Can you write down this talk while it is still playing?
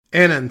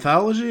An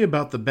anthology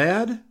about the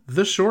bad,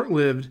 the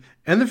short-lived,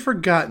 and the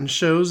forgotten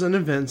shows and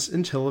events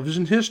in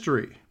television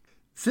history.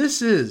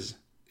 This is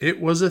It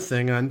Was a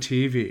Thing on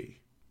TV.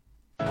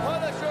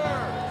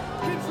 Punisher!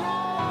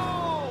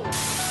 Control!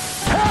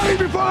 Tell me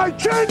before I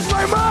change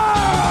my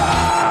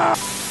mind!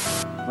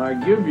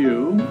 I give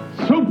you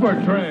Super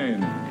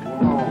Train.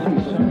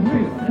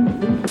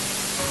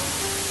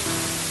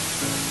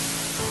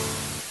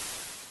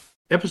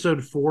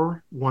 Episode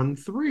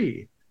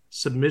 413,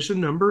 submission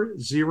number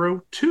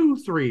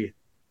 023,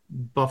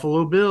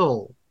 Buffalo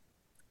Bill.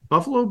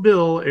 Buffalo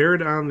Bill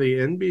aired on the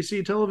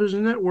NBC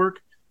television network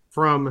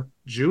from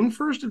June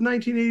 1st of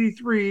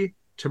 1983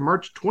 to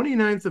March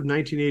 29th of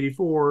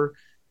 1984,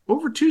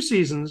 over 2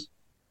 seasons,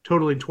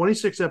 totaling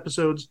 26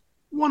 episodes,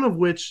 one of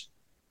which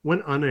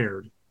went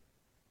unaired.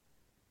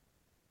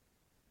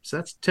 So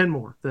that's 10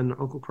 more than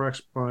Uncle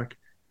Croc's Block,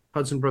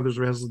 Hudson Brothers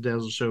Razzle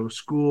Dazzle Show,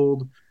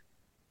 Schooled,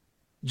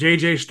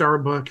 J.J.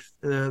 Starbuck,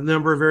 a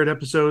number of aired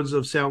episodes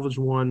of Salvage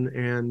One,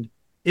 and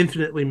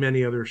infinitely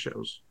many other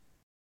shows.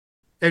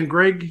 And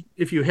Greg,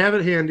 if you have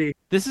it handy...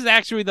 This is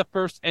actually the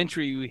first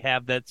entry we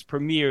have that's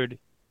premiered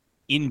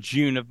in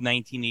June of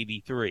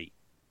 1983.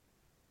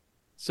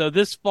 So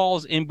this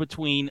falls in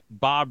between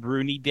Bob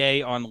Rooney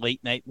Day on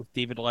Late Night with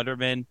David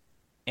Letterman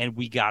and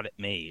We Got It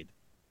Made,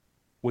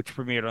 which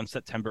premiered on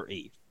September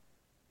 8th.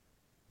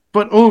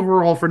 But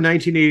overall, for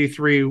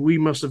 1983, we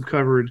must have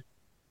covered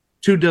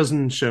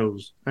 24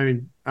 shows. I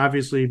mean,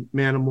 obviously,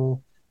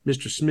 Manimal,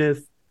 Mr.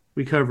 Smith.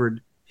 We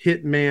covered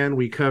Hitman.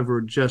 We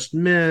covered Just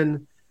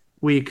Men.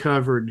 We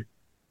covered...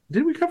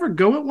 Did we cover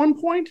Go at one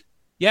point?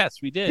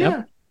 Yes, we did.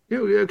 Yeah.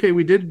 Okay,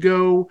 we did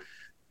Go.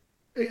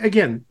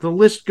 Again, the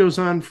list goes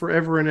on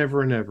forever and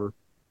ever and ever.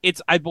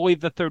 It's, I believe,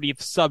 the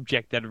 30th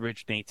subject that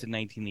originates in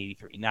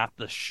 1983, not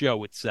the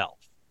show itself.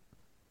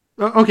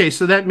 Okay,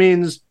 so that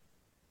means,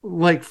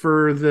 like,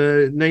 for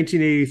the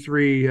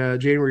 1983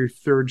 January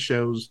 3rd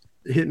shows,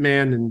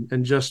 Hitman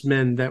and Just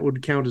Men, that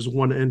would count as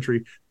one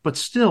entry. But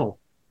still,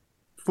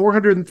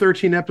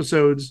 413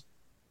 episodes,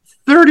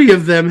 30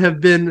 of them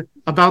have been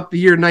about the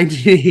year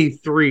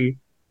 1983.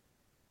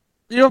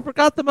 You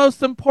forgot the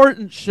most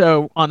important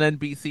show on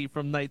NBC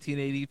from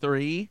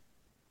 1983.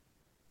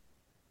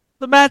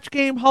 The Match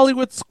Game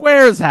Hollywood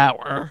Squares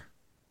Hour.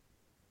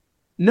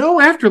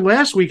 No, after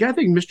last week, I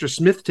think Mr.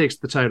 Smith takes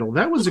the title.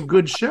 That was a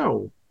good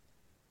show.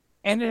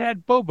 And it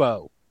had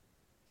Bobo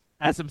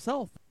as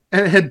himself.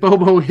 And it had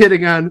Bobo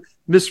hitting on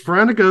Miss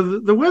Veronica,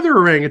 the weather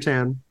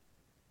orangutan.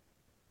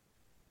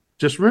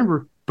 Just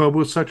remember,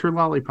 Bobo sucked her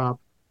lollipop.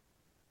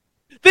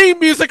 Theme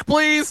music,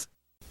 please!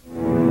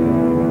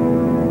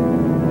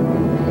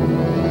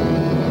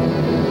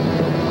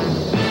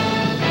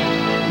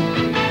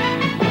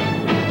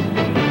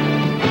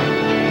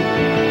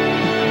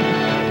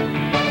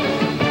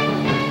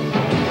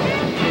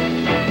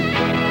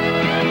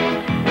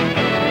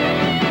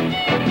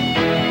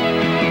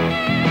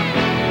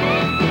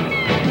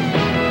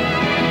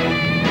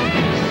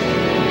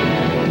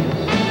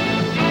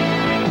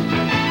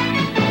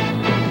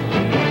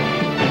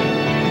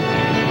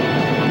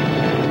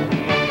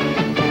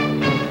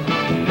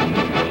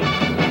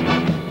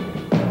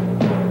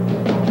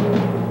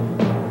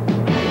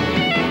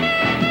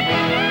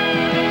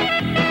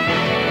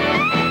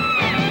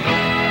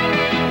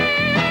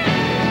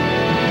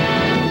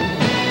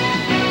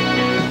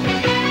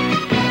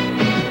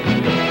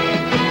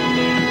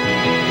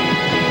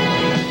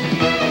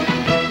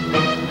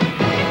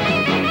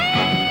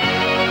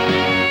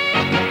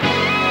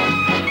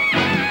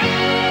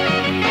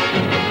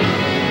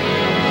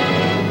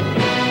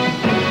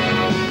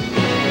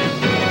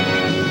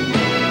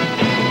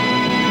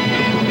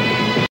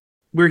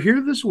 We're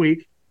here this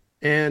week,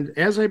 and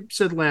as I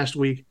said last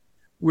week,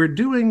 we're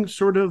doing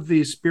sort of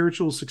the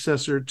spiritual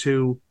successor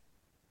to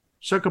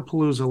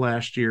Schuckapalooza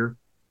last year.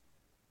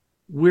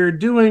 We're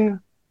doing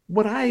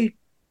what I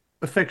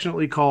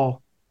affectionately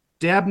call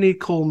Dabney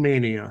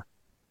Colemania.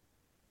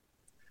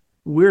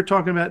 We're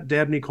talking about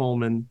Dabney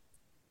Coleman,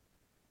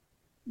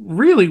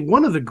 really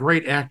one of the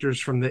great actors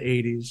from the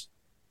 80s.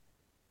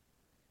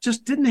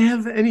 Just didn't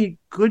have any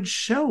good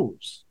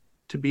shows,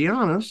 to be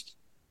honest.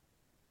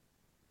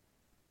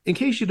 In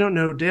case you don't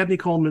know, Dabney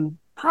Coleman,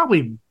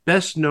 probably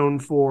best known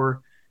for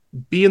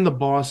being the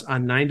boss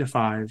on 9 to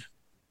 5.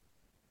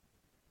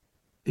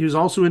 He was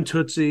also in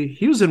Tootsie.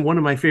 He was in one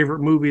of my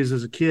favorite movies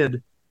as a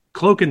kid,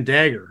 Cloak and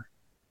Dagger.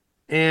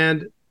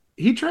 And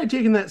he tried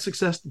taking that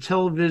success to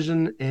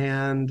television,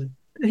 and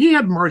he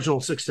had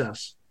marginal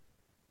success.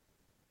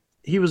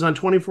 He was on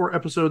 24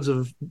 episodes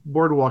of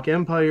Boardwalk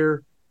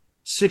Empire,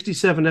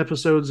 67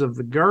 episodes of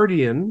The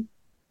Guardian.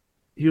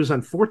 He was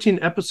on 14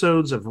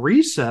 episodes of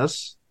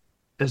Recess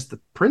as the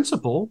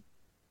principal.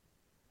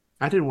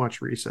 I didn't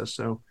watch Recess,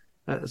 so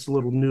that's a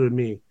little new to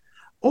me.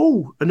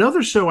 Oh,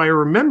 another show I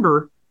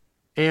remember,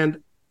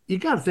 and you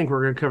got to think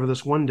we're going to cover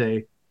this one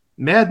day,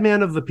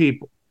 Madman of the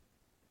People.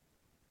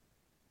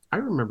 I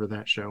remember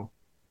that show.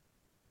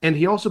 And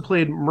he also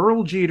played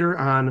Merle Jeter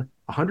on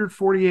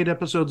 148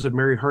 episodes of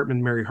Mary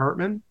Hartman, Mary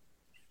Hartman.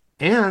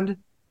 And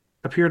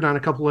appeared on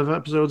a couple of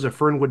episodes of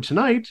Fernwood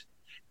Tonight,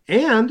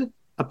 and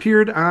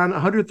appeared on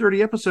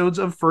 130 episodes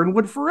of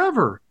Fernwood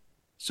Forever.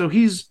 So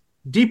he's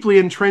deeply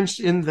entrenched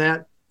in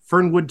that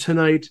Fernwood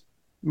Tonight,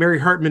 Mary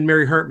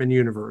Hartman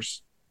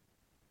universe.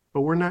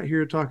 But we're not here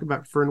to talk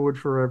about Fernwood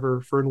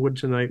Forever, Fernwood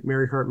Tonight,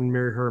 Mary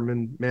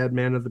Hartman,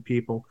 Madman of the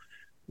People.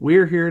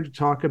 We're here to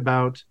talk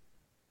about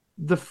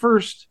the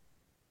first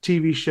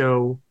TV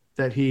show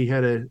that he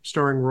had a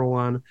starring role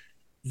on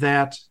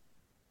that,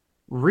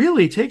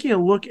 really, taking a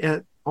look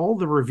at all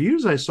the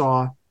reviews I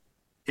saw,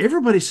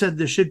 everybody said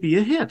this should be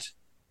a hit.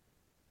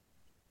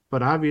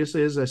 But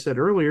obviously, as I said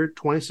earlier,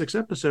 26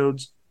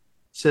 episodes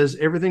says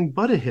everything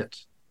but a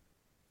hit.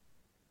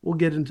 We'll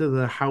get into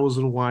the hows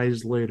and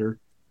whys later.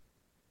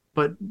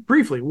 But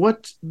briefly,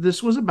 what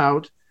this was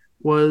about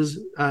was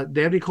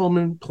Dabney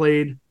Coleman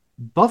played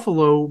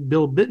Buffalo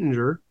Bill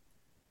Bittinger.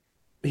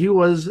 He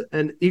was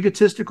an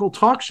egotistical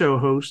talk show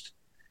host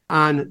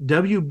on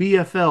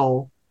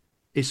WBFL,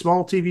 a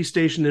small TV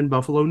station in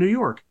Buffalo, New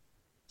York.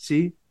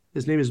 See,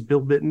 his name is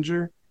Bill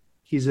Bittinger.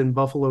 He's in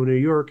Buffalo, New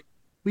York.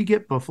 We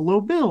get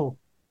Buffalo Bill.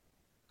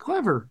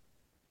 Clever.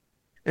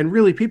 And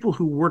really, people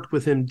who worked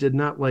with him did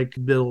not like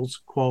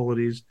Bill's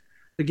qualities.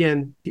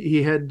 Again,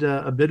 he had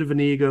a bit of an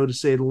ego, to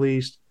say the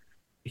least.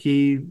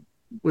 He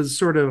was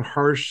sort of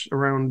harsh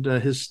around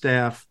his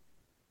staff.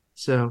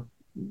 So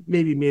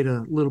maybe made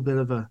a little bit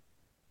of a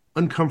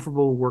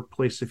uncomfortable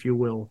workplace, if you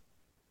will.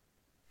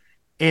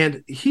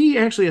 And he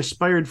actually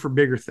aspired for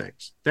bigger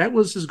things. That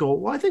was his goal.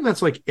 Well, I think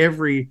that's like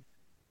every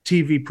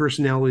TV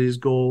personality's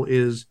goal,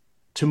 is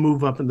to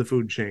move up in the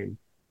food chain.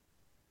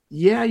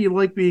 Yeah, you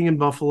like being in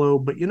Buffalo,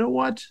 but you know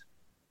what?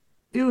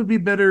 It would be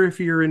better if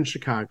you're in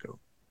Chicago.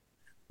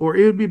 Or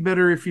it would be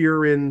better if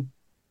you're in,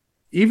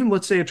 even,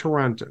 let's say, a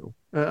Toronto,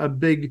 a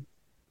big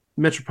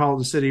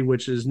metropolitan city,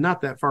 which is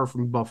not that far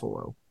from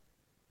Buffalo.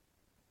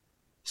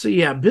 So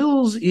yeah,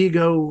 Bill's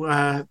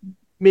ego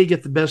may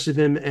get the best of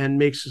him and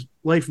makes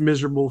life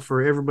miserable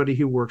for everybody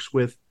he works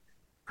with,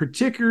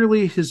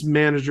 particularly his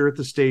manager at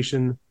the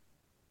station,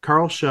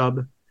 Carl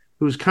Shub,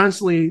 who's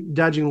constantly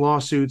dodging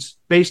lawsuits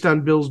based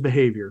on Bill's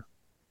behavior.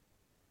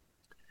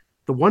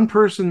 The one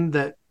person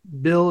that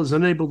Bill is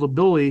unable to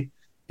bully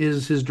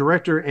is his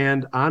director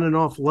and on and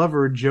off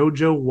lover,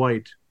 JoJo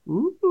White.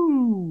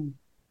 Ooh.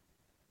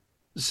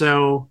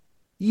 So,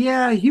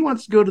 yeah, he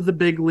wants to go to the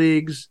big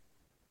leagues,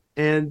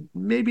 and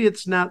maybe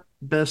it's not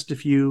best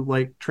if you,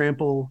 like,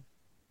 trample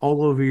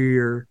all over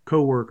your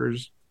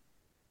coworkers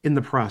in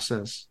the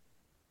process.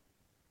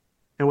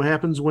 And what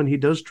happens when he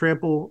does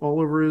trample all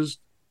over his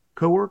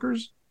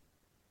coworkers?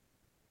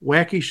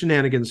 Wacky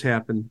shenanigans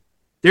happen.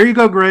 There you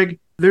go, Greg.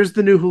 There's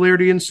the new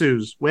hilarity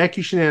ensues.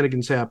 Wacky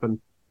shenanigans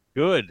happen.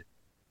 Good.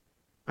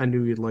 I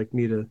knew you'd like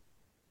me to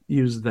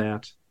use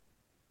that.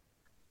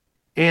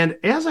 And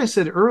as I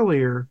said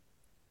earlier,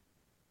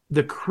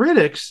 the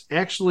critics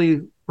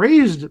actually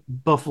praised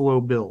Buffalo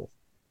Bill.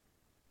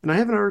 And I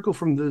have an article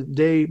from the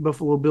day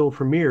Buffalo Bill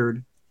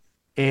premiered,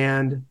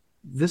 and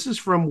this is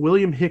from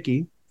William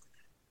Hickey.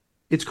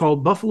 It's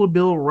called Buffalo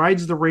Bill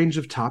Rides the Range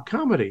of Top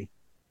Comedy.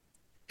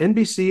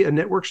 NBC, a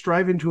network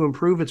striving to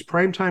improve its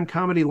primetime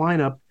comedy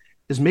lineup,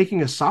 is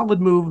making a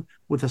solid move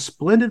with a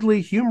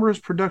splendidly humorous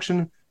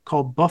production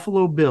called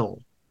Buffalo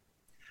Bill.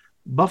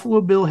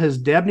 Buffalo Bill has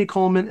Dabney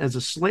Coleman as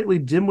a slightly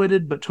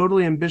dim-witted but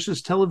totally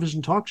ambitious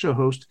television talk show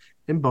host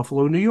in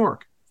Buffalo, New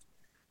York.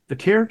 The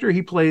character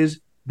he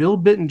plays, Bill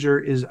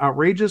Bittinger, is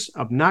outrageous,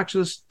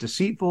 obnoxious,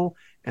 deceitful,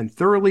 and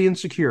thoroughly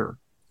insecure.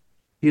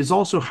 He is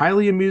also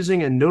highly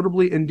amusing and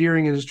notably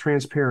endearing in his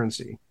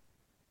transparency.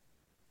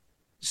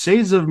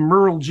 Shades of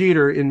Merle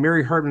Jeter in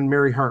Mary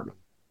Hartman.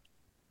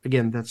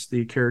 Again, that's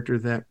the character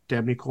that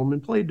Dabney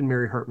Coleman played in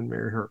Mary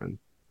Hartman.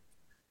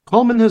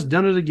 Coleman has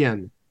done it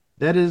again.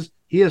 That is,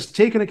 he has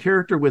taken a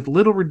character with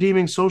little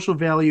redeeming social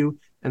value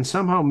and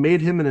somehow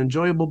made him an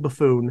enjoyable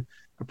buffoon,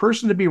 a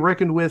person to be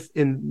reckoned with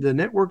in the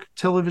network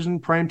television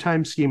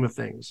primetime scheme of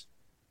things.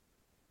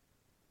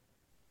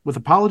 With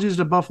apologies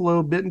to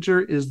Buffalo,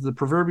 Bittinger is the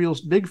proverbial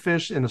big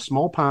fish in a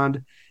small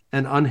pond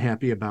and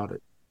unhappy about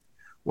it.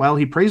 While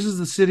he praises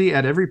the city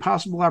at every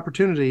possible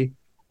opportunity,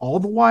 all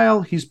the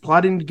while he's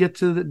plotting to get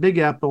to the Big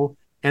Apple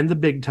and the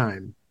big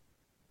time.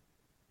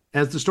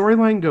 As the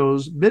storyline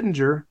goes,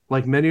 Bittinger,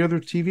 like many other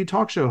TV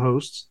talk show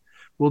hosts,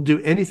 will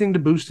do anything to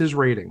boost his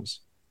ratings.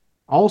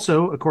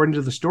 Also, according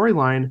to the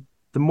storyline,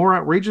 the more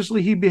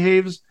outrageously he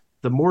behaves,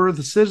 the more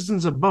the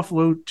citizens of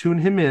Buffalo tune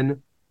him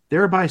in,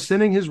 thereby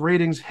sending his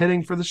ratings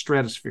heading for the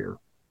stratosphere.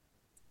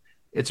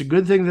 It's a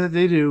good thing that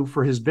they do,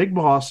 for his big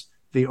boss,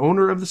 the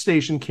owner of the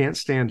station, can't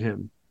stand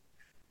him.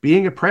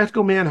 Being a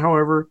practical man,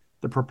 however,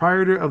 the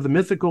proprietor of the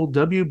mythical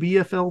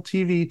WBFL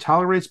TV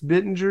tolerates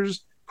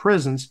Bittinger's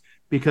presence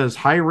because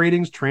high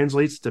ratings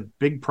translates to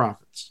big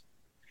profits.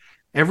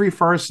 Every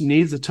farce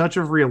needs a touch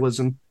of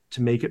realism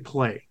to make it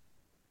play.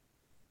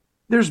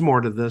 There's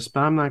more to this, but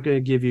I'm not going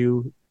to give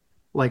you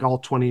like all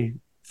 20,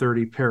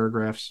 30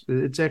 paragraphs.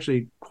 It's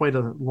actually quite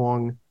a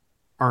long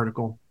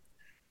article.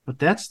 But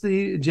that's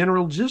the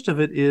general gist of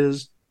it.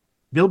 Is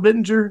Bill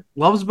Bittinger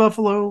loves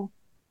Buffalo.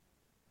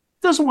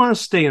 doesn't want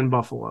to stay in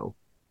Buffalo,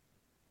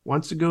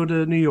 wants to go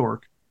to New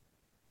York.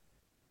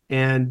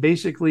 And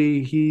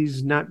basically,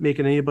 he's not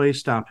making anybody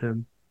stop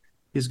him.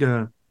 He's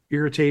going to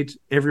irritate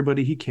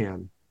everybody he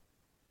can.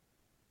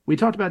 We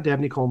talked about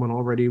Dabney Coleman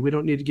already. We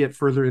don't need to get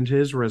further into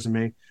his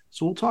resume.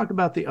 So we'll talk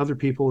about the other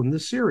people in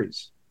this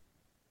series.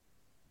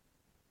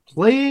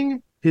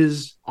 Playing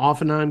his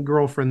off and on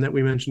girlfriend that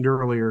we mentioned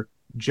earlier,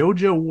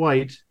 JoJo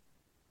White,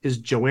 is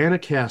Joanna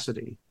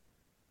Cassidy.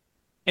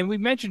 And we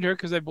mentioned her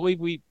because I believe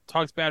we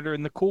talked about her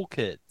in The Cool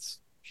Kids.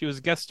 She was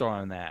a guest star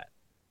on that.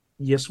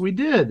 Yes, we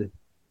did.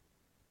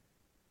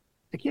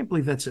 I can't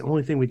believe that's the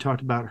only thing we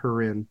talked about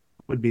her in,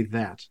 would be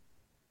that.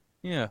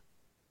 Yeah.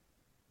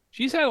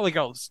 She's had like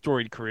a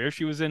storied career.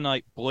 She was in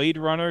like Blade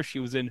Runner. She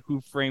was in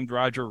Who Framed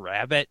Roger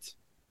Rabbit.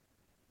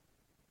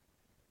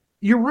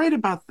 You're right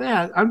about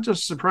that. I'm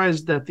just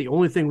surprised that the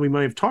only thing we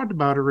might have talked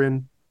about her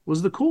in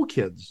was The Cool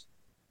Kids.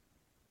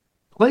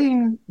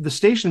 Playing the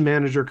station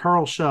manager,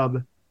 Carl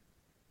Shub,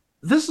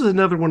 this is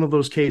another one of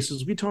those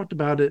cases. We talked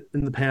about it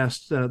in the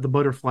past, the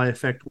butterfly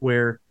effect,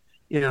 where,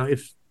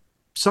 if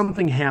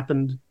something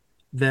happened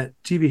that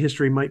TV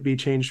history might be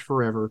changed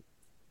forever.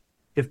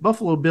 If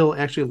Buffalo Bill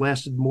actually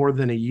lasted more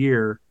than a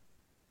year,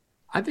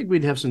 I think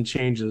we'd have some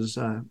changes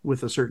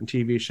with a certain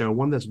TV show,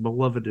 one that's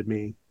beloved to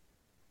me.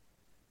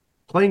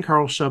 Playing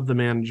Carl Shub, the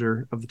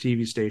manager of the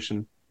TV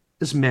station,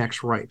 is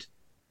Max Wright.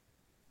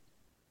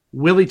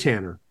 Willie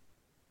Tanner.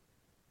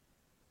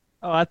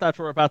 Oh, I thought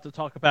we were about to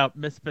talk about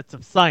Misfits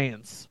of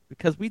Science,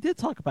 because we did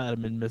talk about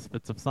him in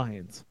Misfits of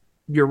Science.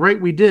 You're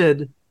right, we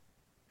did.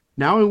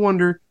 Now I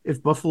wonder,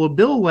 if Buffalo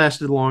Bill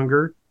lasted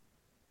longer,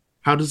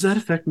 how does that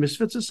affect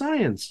Misfits of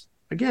Science?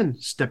 Again,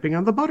 stepping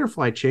on the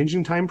butterfly,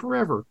 changing time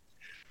forever.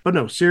 But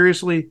no,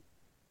 seriously,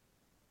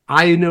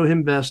 I know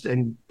him best,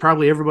 and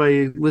probably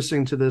everybody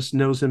listening to this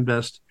knows him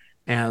best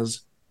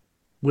as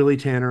Willie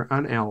Tanner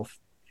on Alf.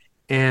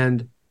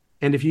 And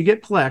if you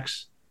get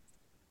Plex,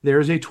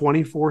 there's a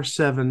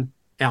 24/7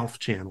 Alf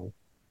channel.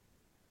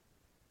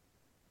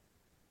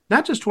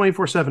 Not just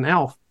 24/7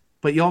 Alf,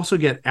 but you also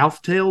get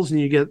Alf Tales and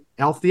you get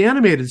Alf the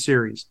Animated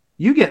Series.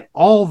 You get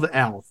all the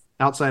Alf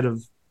outside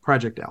of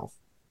Project Alf.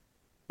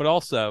 But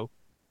also,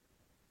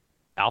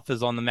 Alf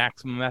is on the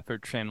Maximum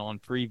Effort channel on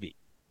Freevee.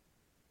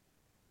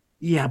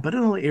 Yeah, but it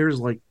only airs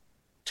like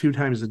 2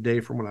 times a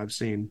day from what I've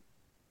seen.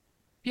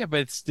 Yeah,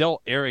 but it's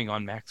still airing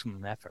on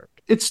Maximum Effort.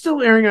 It's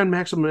still airing on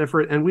Maximum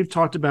Effort, and we've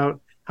talked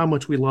about how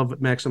much we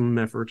love Maximum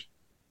Effort.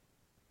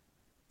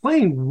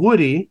 Playing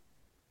Woody,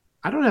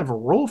 I don't have a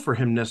role for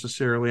him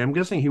necessarily. I'm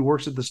guessing he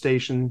works at the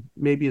station,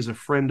 maybe as a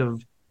friend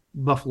of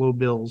Buffalo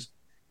Bill's,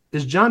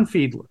 is John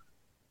Fiedler.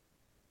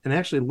 And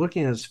actually,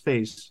 looking at his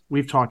face,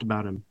 we've talked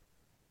about him.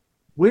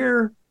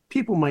 Where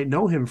people might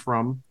know him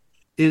from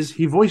is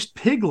he voiced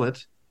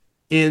Piglet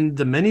in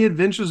The Many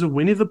Adventures of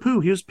Winnie the Pooh.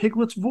 He was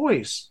Piglet's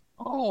voice.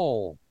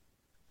 Oh.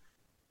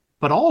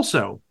 But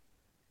also,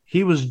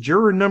 he was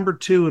juror number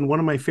 2 in one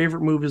of my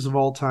favorite movies of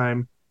all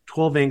time,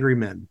 12 Angry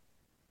Men.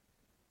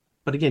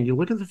 But again, you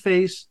look at the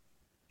face,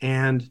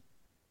 and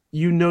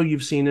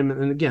you've seen him.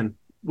 And again,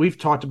 we've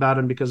talked about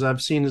him because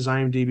I've seen his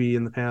IMDb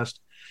in the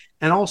past.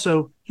 And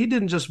also, he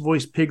didn't just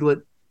voice Piglet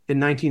in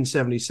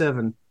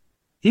 1977.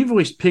 He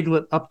voiced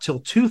Piglet up till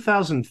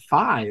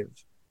 2005.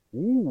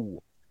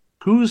 Ooh.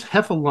 Pooh's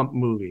Heffalump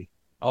movie.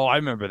 Oh, I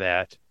remember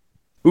that.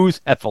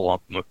 Who's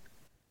Heffalump?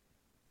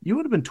 You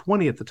would have been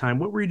 20 at the time.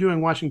 What were you doing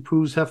watching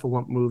Pooh's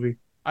Heffalump movie?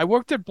 I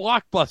worked at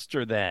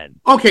Blockbuster then.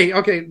 Okay.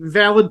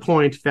 Valid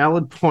point.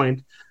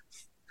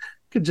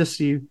 Could just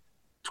see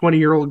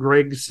 20-year-old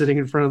Greg sitting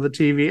in front of the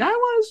TV. I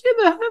want to see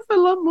the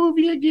Heffalump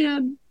movie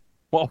again.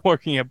 While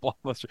working at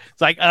Blockbuster.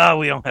 It's like, oh,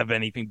 we don't have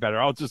anything better.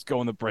 I'll just go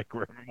in the break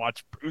room and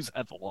watch Pooh's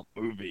Heffalump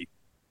movie.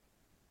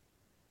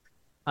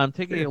 I'm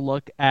taking a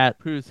look at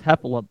Pooh's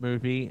Heffalump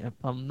movie. If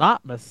I'm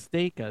not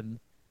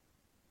mistaken,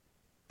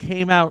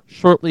 came out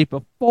shortly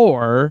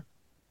before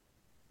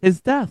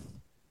his death.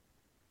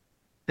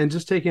 And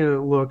just taking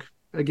a look,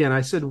 again,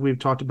 I said we've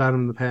talked about him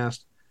in the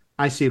past.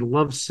 I see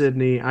Love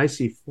Sydney. I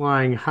see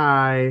Flying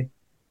High.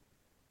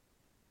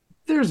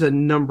 There's a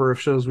number of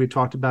shows we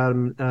talked about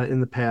him in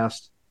the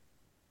past.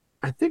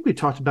 I think we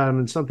talked about him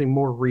in something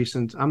more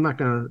recent. I'm not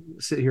going to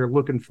sit here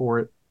looking for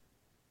it.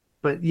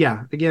 But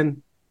yeah,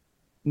 again,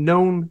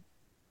 known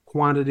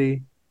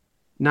quantity,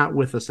 not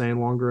with us any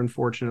longer,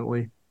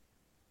 unfortunately.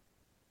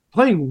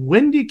 Playing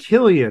Wendy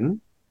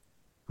Killian,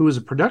 who is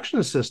a production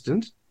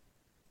assistant.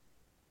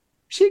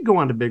 She'd go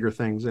on to bigger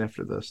things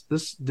after this.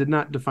 This did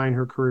not define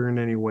her career in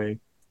any way.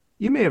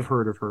 You may have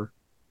heard of her.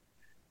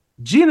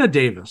 Gina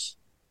Davis.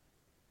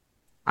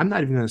 I'm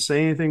not even going to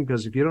say anything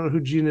because if you don't know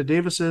who Gina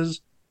Davis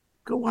is,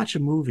 go watch a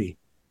movie.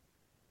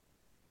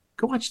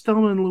 Go watch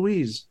Thelma and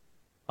Louise.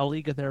 A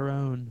League of Their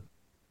Own.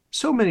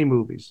 So many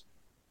movies.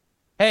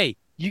 Hey,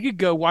 you could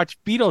go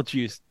watch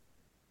Beetlejuice.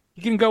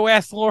 You can go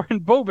ask Lauren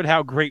Bobin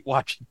how great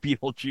watching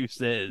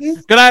Beetlejuice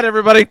is. Good night,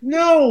 everybody.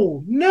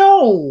 No.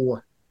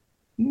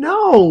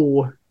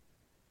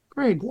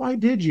 Greg, why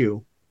did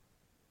you?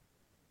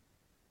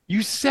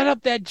 You set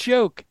up that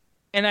joke,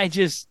 and I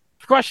just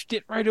crushed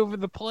it right over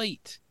the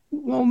plate.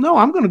 Well, no,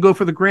 I'm going to go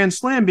for the Grand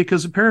Slam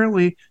because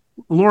apparently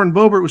Lauren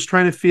Boebert was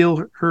trying to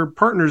feel her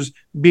partner's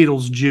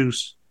Beatles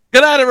juice.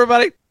 Good night,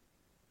 everybody.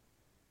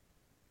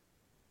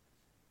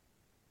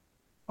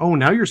 Oh,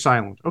 now you're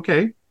silent.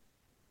 Okay.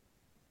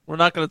 We're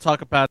not going to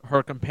talk about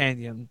her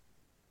companion.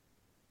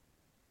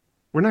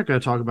 We're not going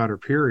to talk about her,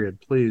 period,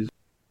 please.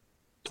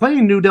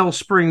 Playing Newdell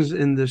Springs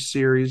in this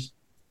series,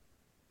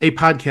 a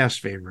podcast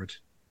favorite.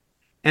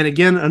 And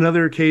again,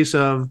 another case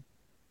of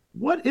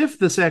what if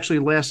this actually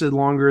lasted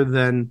longer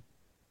than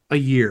a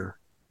year?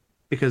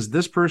 Because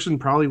this person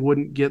probably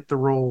wouldn't get the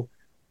role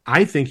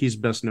I think he's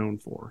best known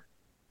for.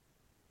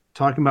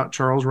 Talking about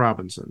Charles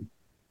Robinson.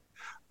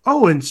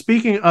 Oh, and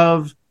speaking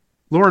of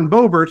Lauren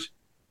Boebert,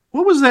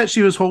 what was that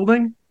she was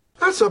holding?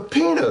 That's a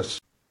penis.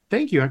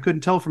 Thank you. I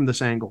couldn't tell from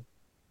this angle.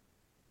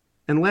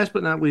 And last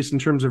but not least, in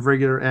terms of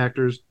regular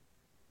actors,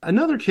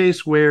 another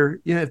case where,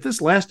 if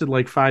this lasted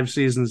like 5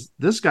 seasons,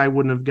 this guy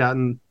wouldn't have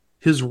gotten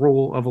his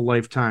role of a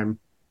lifetime.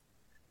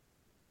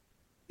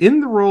 In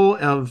the role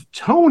of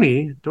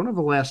Tony, don't have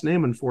a last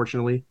name,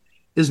 unfortunately,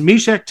 is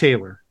Meshach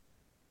Taylor.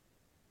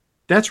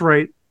 That's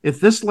right.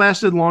 If this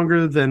lasted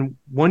longer than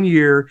 1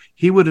 year,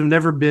 he would have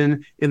never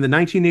been in the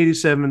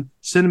 1987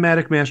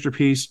 cinematic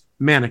masterpiece,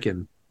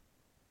 Mannequin.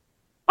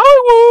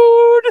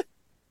 I would!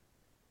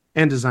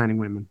 And Designing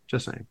Women,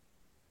 just saying.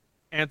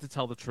 And to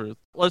tell the truth,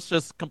 let's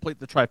just complete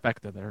the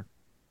trifecta there.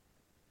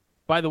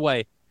 By the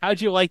way, how'd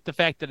you like the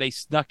fact that they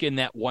snuck in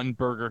that one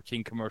Burger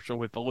King commercial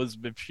with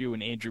Elizabeth Shue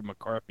and Andrew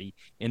McCarthy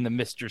in the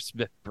Mr.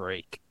 Smith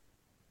break?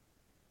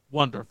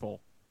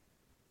 Wonderful.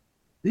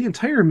 The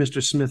entire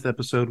Mr. Smith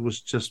episode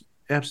was just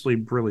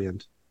absolutely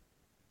brilliant.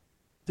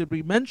 Did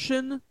we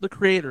mention the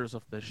creators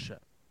of this show?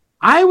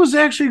 I was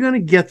actually going to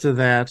get to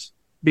that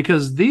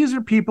because these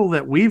are people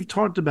that we've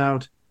talked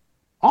about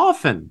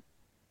often.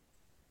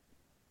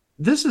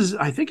 This is,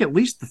 I think, at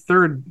least the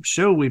 3rd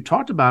show we've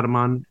talked about them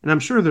on, and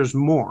I'm sure there's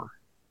more.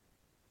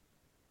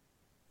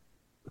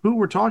 Who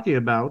we're talking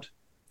about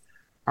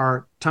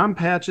are Tom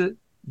Patchett,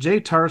 Jay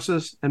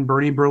Tarsis, and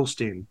Bernie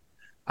Brillstein.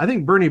 I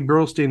think Bernie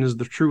Brillstein is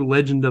the true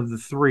legend of the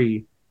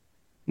 3,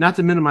 not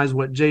to minimize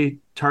what Jay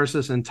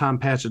Tarsis and Tom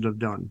Patchett have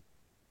done.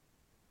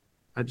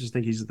 I just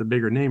think he's the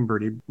bigger name,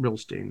 Bernie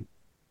Brillstein.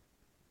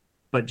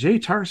 But Jay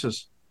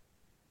Tarsis,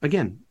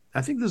 again,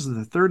 I think this is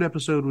the 3rd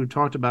episode we've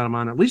talked about him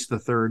on, at least the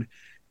 3rd,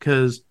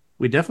 because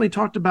we definitely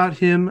talked about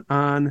him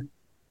on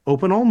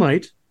Open All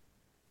Night,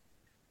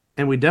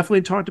 and we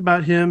definitely talked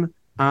about him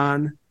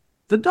on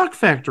The Duck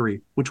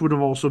Factory, which would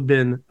have also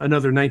been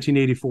another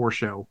 1984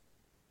 show.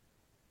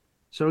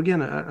 So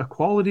again, a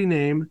quality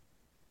name,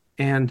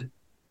 and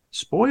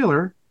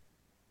spoiler,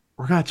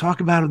 we're going to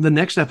talk about him in the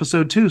next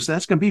episode too, so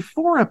that's going to be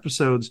 4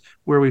 episodes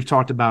where we've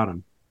talked about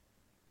him.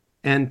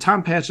 And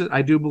Tom Patchett,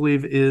 I do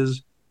believe,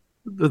 is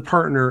the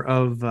partner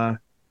of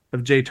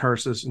Jay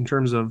Tarsis in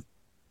terms of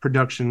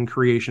production,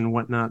 creation, and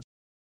whatnot.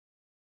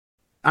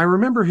 I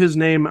remember his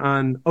name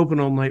on Open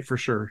All Night for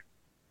sure.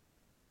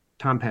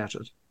 Tom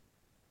Patchett.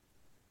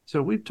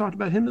 So we've talked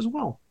about him as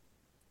well.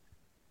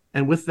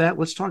 And with that,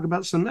 let's talk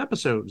about some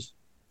episodes.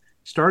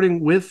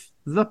 Starting with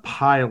the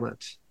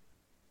pilot.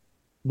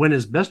 When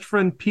his best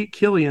friend Pete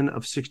Killian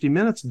of 60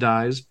 Minutes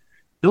dies,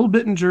 Bill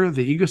Bittinger,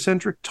 the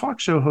egocentric talk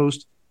show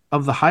host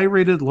of the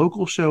high-rated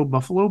local show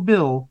Buffalo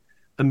Bill,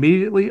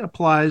 immediately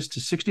applies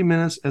to 60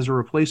 Minutes as a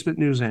replacement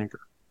news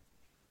anchor.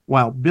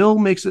 While Bill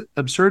makes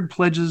absurd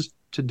pledges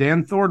to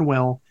Dan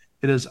Thornwell,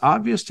 it is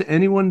obvious to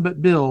anyone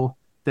but Bill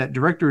that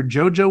director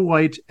JoJo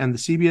White and the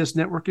CBS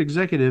network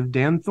executive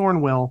Dan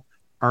Thornwell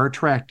are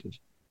attracted.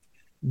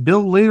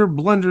 Bill later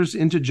blunders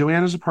into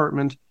Joanna's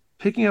apartment,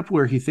 picking up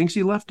where he thinks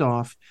he left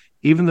off,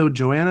 even though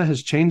Joanna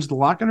has changed the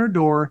lock on her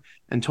door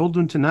and told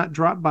him to not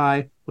drop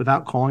by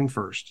without calling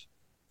first.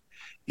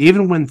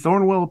 Even when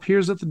Thornwell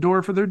appears at the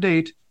door for their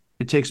date,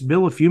 it takes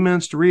Bill a few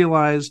minutes to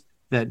realize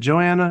that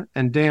Joanna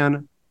and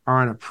Dan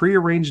are on a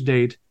prearranged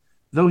date,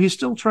 though he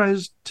still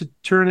tries to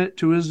turn it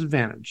to his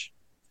advantage.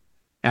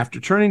 After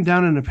turning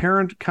down an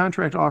apparent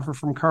contract offer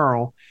from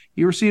Carl,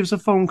 he receives a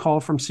phone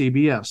call from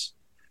CBS.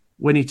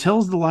 When he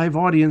tells the live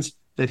audience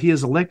that he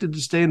has elected to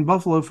stay in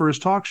Buffalo for his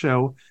talk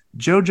show,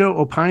 JoJo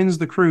opines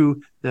the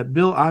crew that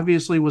Bill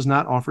obviously was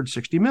not offered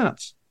 60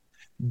 Minutes.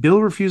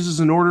 Bill refuses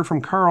an order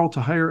from Carl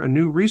to hire a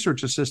new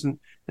research assistant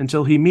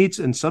until he meets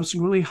and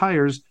subsequently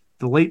hires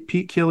the late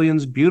Pete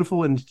Killian's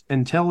beautiful and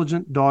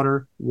intelligent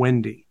daughter,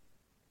 Wendy.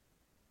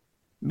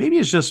 Maybe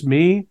it's just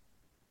me.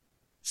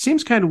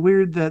 Seems kind of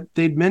weird that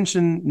they'd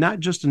mention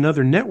not just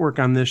another network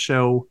on this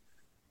show,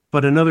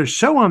 but another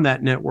show on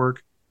that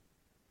network.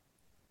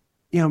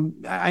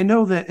 I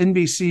know that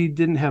NBC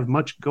didn't have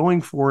much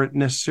going for it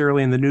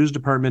necessarily in the news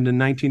department in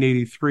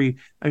 1983.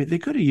 I mean, they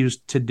could have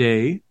used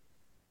Today.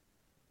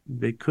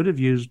 They could have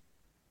used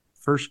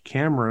First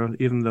Camera,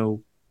 even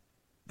though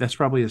that's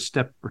probably a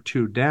step or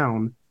 2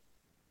 down.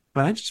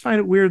 But I just find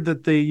it weird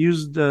that they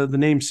used the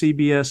name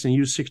CBS and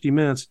used 60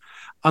 Minutes,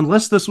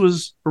 unless this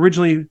was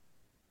originally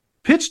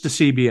pitched to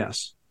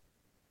CBS.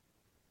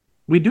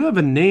 We do have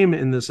a name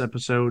in this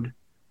episode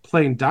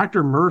playing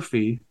Dr.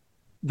 Murphy,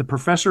 the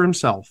professor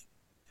himself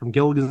from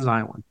Gilligan's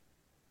Island.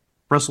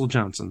 Russell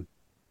Johnson.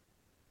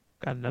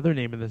 Got another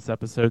name in this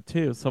episode,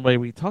 too. Somebody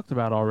we talked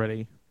about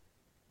already.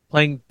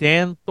 Playing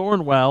Dan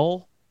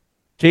Thornwell,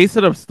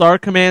 Jason of Star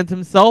Command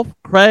himself,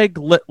 Craig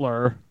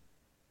Littler.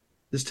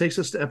 This takes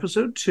us to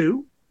episode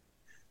 2.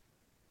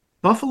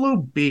 Buffalo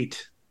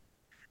Beat.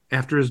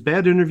 After his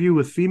bad interview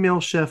with female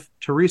chef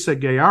Teresa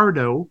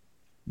Gallardo,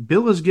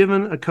 Bill is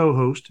given a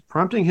co-host,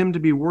 prompting him to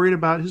be worried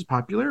about his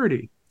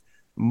popularity.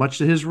 Much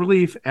to his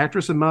relief,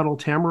 actress and model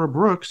Tamara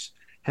Brooks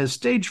has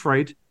stage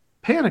fright,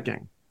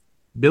 panicking.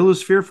 Bill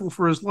is fearful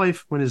for his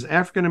life when his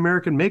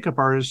African-American makeup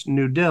artist,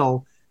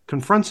 Nudell,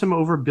 confronts him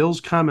over Bill's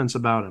comments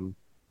about him.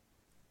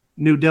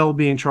 Nudell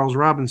being Charles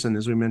Robinson,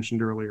 as we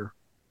mentioned earlier.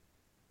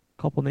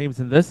 Couple names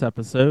in this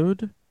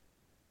episode.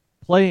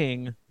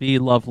 Playing the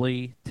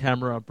lovely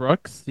Tamara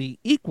Brooks, the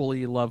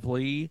equally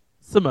lovely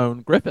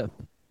Simone Griffith,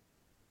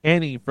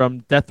 Annie from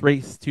Death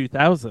Race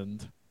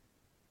 2000.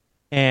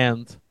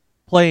 And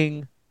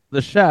playing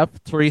the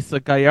chef, Teresa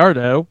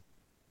Gallardo,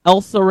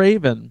 Elsa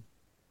Raven.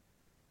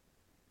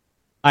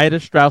 Ida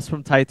Strauss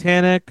from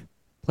Titanic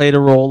played a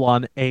role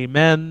on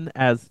Amen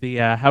as the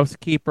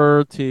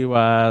housekeeper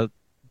to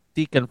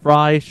Deacon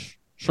Fry,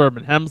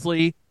 Sherman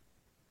Hemsley.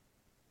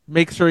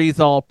 Make sure he's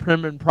all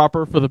prim and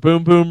proper for the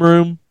Boom Boom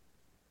Room.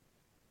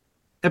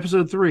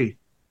 Episode 3.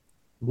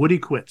 Woody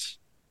quits.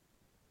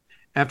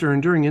 After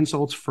enduring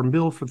insults from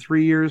Bill for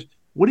 3 years,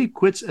 Woody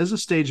quits as a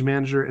stage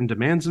manager and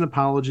demands an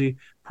apology,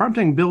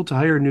 prompting Bill to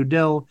hire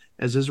Nudell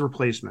as his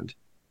replacement.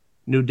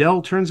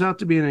 Nudell turns out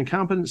to be an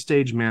incompetent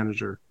stage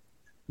manager.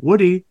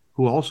 Woody,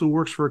 who also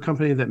works for a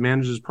company that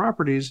manages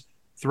properties,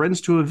 threatens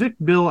to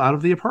evict Bill out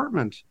of the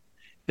apartment.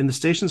 In the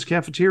station's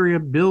cafeteria,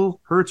 Bill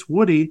hurts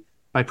Woody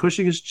by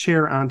pushing his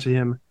chair onto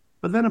him,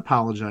 but then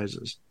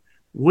apologizes.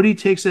 Woody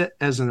takes it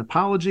as an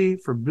apology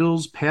for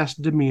Bill's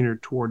past demeanor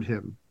toward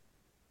him.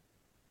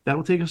 That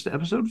will take us to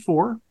episode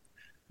 4,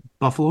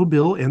 Buffalo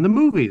Bill and the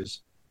Movies.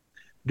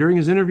 During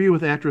his interview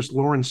with actress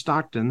Lauren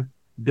Stockton,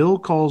 Bill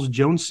calls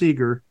Joan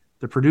Seeger,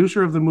 the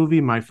producer of the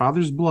movie My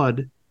Father's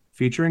Blood,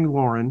 featuring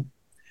Lauren,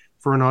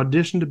 for an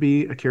audition to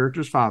be a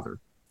character's father.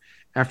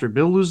 After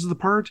Bill loses the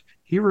part,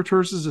 he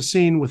rehearses a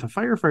scene with a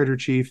firefighter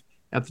chief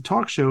at the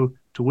talk show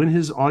to win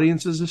his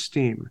audience's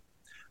esteem.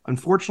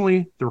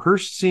 Unfortunately, the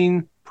rehearsed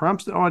scene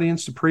prompts the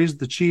audience to praise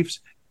the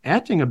chief's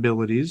acting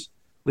abilities,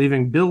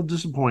 leaving Bill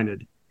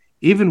disappointed.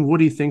 Even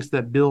Woody thinks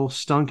that Bill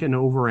stunk and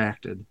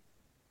overacted.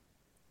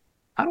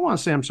 I don't want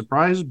to say I'm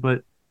surprised,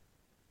 but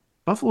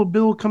Buffalo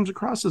Bill comes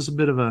across as a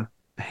bit of a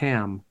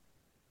ham,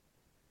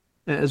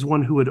 as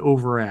one who would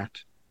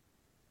overact.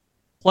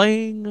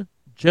 Playing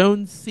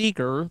Joan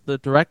Seeger, the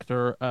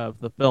director of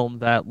the film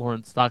that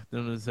Lauren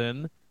Stockton is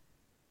in,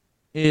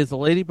 is a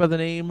lady by the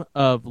name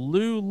of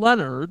Lou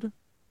Leonard,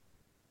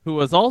 who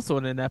was also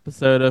in an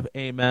episode of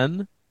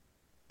Amen,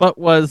 but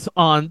was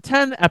on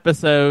 10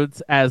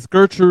 episodes as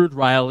Gertrude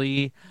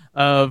Riley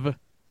of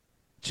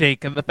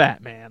Jake and the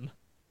Fat Man.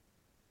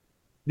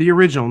 The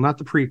original, not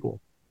the prequel.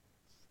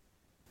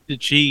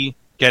 Did she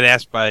get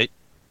asked by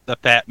the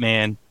Fat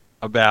Man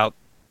about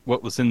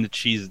what was in the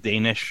cheese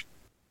Danish?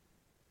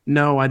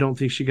 No, I don't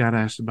think she got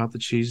asked about the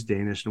cheese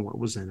Danish and what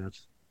was in it.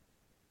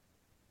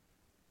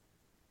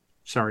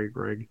 Sorry,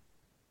 Greg.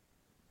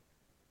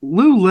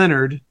 Lou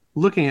Leonard,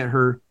 looking at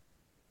her,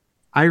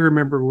 I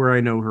remember where I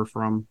know her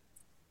from.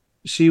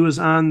 She was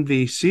on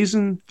the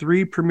season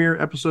 3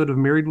 premiere episode of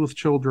Married with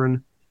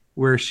Children,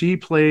 where she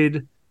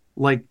played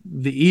like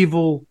the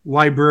evil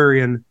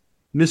librarian,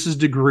 Mrs.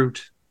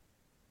 DeGroot.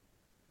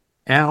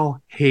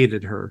 Al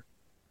hated her.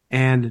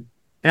 And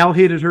Al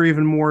hated her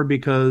even more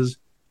because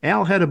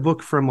Al had a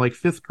book from like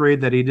 5th grade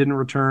that he didn't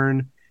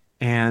return,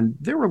 and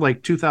there were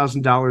like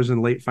 $2,000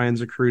 in late fines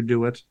accrued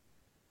to it.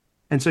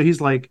 And so he's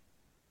like,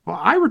 well,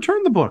 I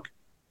returned the book.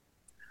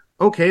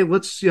 Okay,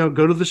 let's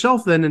go to the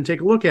shelf then and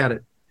take a look at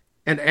it.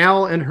 And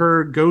Al and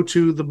her go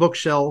to the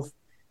bookshelf,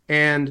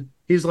 and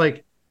he's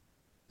like,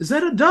 is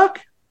that a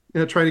duck?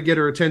 Trying to get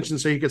her attention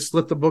so he could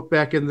slip the book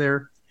back in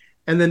there.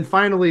 And then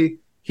finally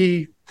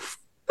he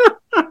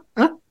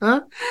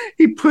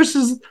he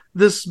pushes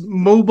this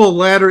mobile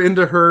ladder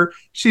into her.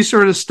 She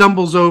sort of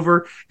stumbles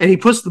over, and he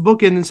puts the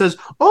book in and says,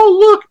 oh,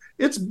 look,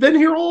 it's been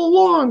here all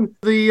along.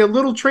 The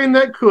little train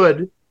that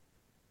could.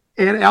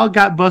 And Al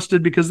got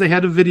busted because they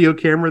had a video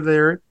camera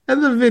there,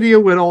 and the video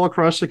went all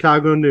across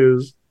Chicago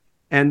news.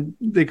 And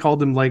they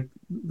called him like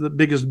the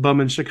biggest bum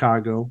in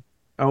Chicago.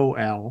 Oh,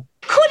 Al.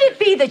 Could it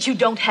be that you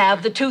don't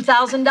have the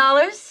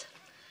 $2,000?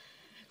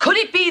 Could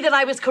it be that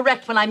I was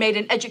correct when I made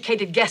an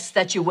educated guess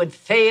that you would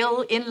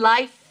fail in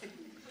life?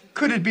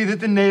 Could it be that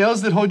the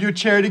nails that hold your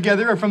chair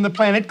together are from the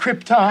planet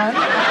Krypton?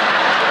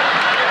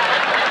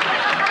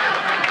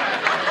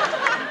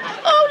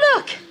 Oh,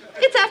 look,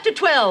 it's after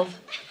 12.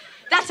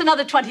 That's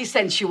another 20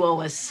 cents you owe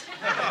us.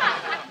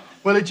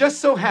 Well, it just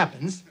so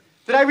happens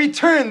that I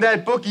returned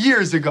that book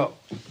years ago.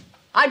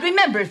 I'd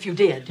remember if you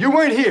did. You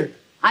weren't here.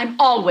 I'm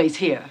always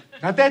here.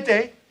 Not that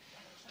day.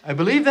 I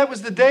believe that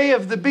was the day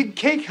of the big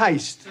cake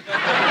heist.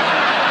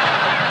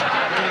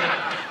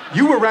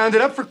 You were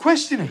rounded up for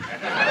questioning.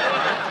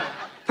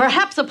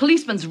 Perhaps a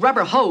policeman's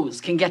rubber hose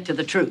can get to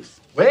the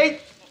truth.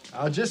 Wait,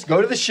 I'll just go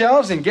to the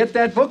shelves and get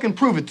that book and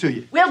prove it to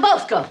you. We'll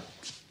both go.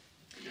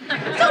 So,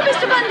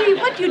 Mr. Bundy,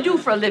 what do you do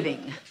for a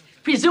living?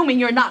 Presuming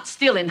you're not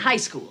still in high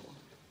school.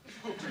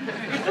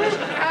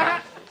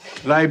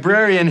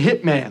 Librarian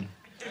hitman.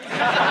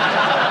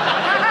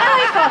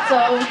 I thought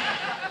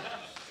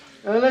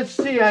so. Let's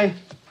see, I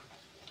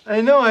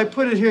know I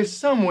put it here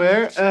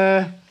somewhere.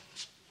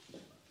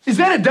 Is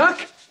that a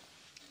duck?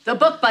 The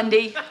book,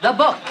 Bundy, the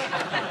book.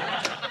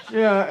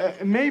 Yeah,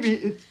 maybe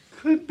it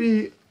could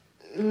be.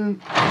 Oh,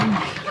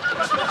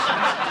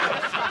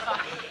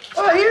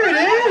 here it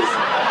is.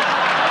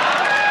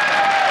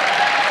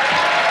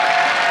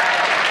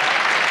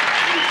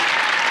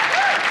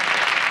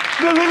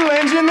 The little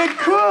engine that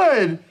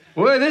could.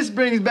 Boy, this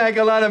brings back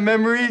a lot of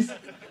memories.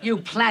 You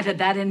planted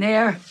that in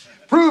there.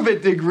 Prove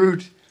it, Dick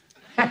Root.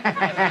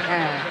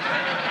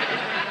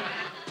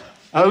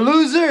 A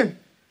loser?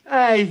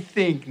 I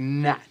think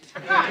not.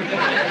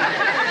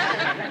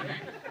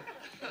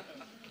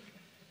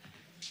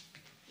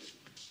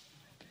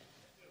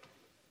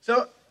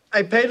 So,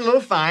 I paid a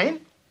little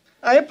fine.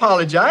 I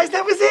apologized.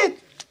 That was it.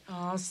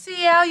 Oh,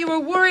 see, Al, you were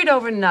worried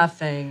over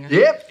nothing.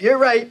 Yep, you're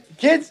right.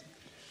 Kids,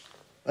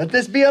 let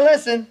this be a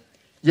lesson.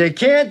 You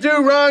can't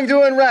do wrong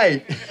doing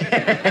right.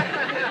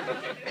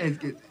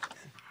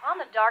 On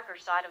the darker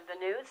side of the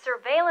news,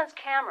 surveillance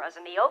cameras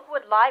in the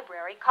Oakwood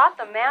Library caught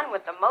the man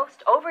with the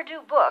most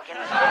overdue book in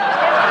the city's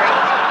history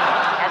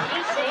as he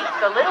sneaked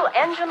the little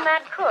engine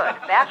that could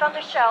back on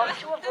the shelves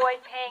to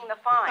avoid paying the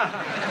fine.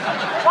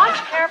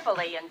 Watch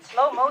carefully in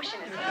slow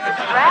motion as he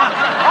distracts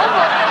and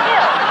almost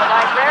kills the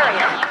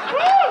librarian,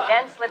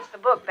 then slips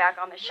the book back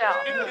on the shelf.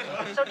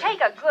 So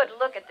take a good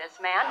look at this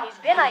man. He's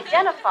been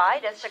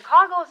identified as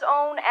Chicago's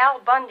own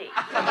Al Bundy.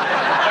 In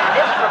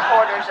this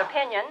reporter's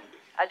opinion,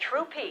 a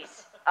true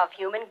piece of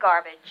human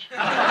garbage.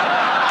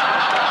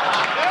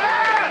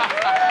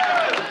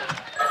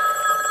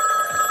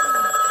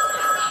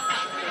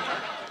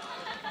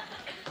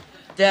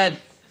 Dad,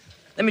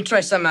 let me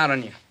try something out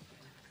on you.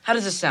 How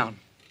does it sound?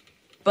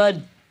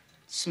 Bud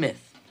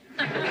Smith.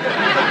 Yeah,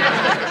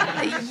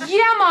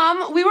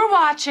 Mom, we were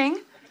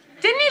watching.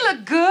 Didn't he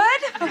look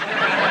good?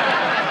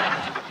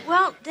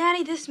 Well,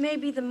 Daddy, this may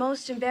be the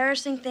most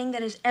embarrassing thing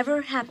that has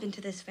ever happened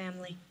to this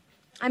family.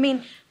 I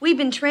mean, we've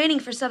been training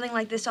for something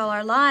like this all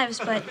our lives,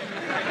 but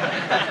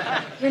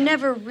you're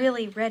never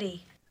really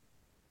ready.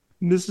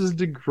 Mrs.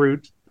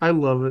 DeGroot. I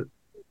love it.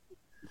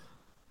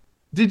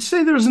 Did you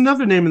say there was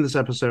another name in this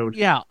episode?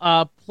 Yeah,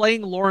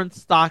 playing Lauren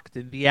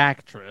Stockton, the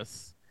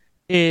actress,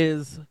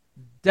 is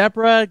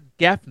Deborah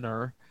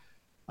Geffner,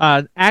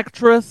 an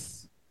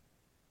actress,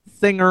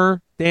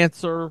 singer,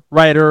 dancer,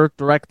 writer,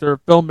 director,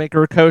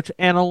 filmmaker, coach,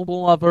 animal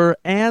lover,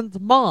 and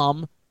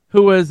mom,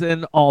 who was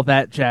in All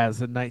That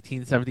Jazz in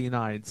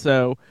 1979.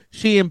 So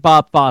she and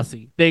Bob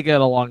Fosse, they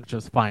get along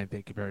just fine,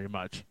 thank you very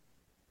much.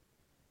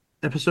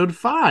 Episode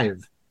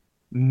 5,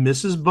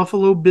 Mrs.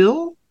 Buffalo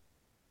Bill?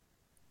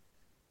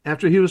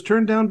 After he was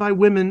turned down by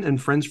women and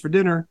friends for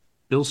dinner,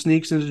 Bill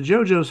sneaks into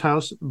JoJo's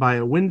house by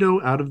a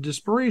window out of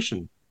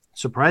desperation,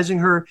 surprising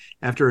her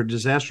after a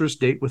disastrous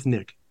date with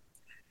Nick.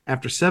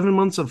 After 7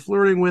 months of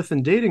flirting with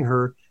and dating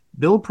her,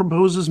 Bill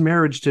proposes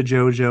marriage to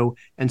JoJo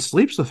and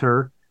sleeps with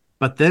her,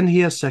 but then he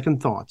has second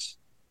thoughts.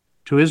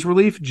 To his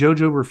relief,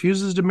 JoJo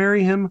refuses to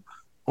marry him,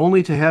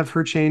 only to have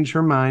her change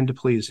her mind to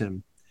please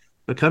him.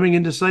 Becoming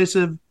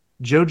indecisive,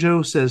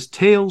 JoJo says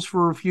tails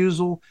for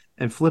refusal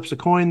and flips a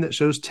coin that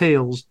shows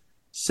tails,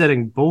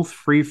 setting both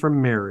free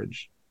from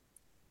marriage.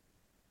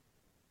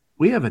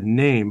 We have a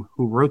name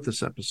who wrote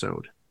this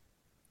episode.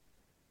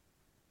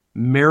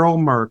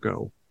 Meryl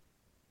Marco.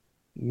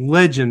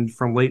 Legend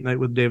from Late Night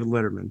with David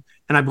Letterman.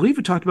 And I believe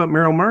we talked about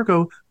Meryl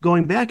Marco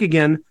going back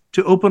again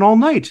to Open All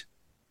Night.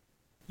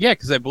 Yeah,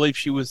 because I believe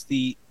she was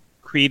the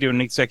creator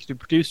and executive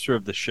producer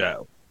of the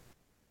show.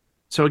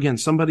 So again,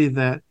 somebody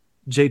that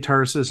Jay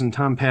Tarsis and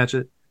Tom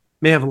Patchett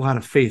may have a lot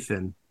of faith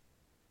in.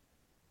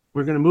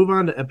 We're going to move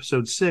on to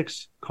episode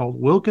 6,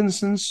 called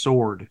Wilkinson's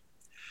Sword.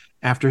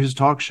 After his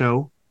talk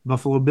show,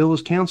 Buffalo Bill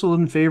is canceled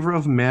in favor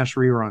of MASH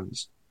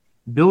reruns.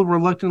 Bill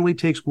reluctantly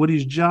takes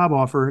Woody's job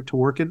offer to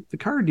work at the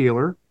car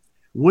dealer,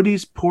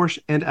 Woody's Porsche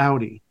and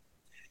Audi.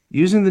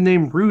 Using the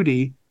name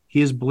Rudy,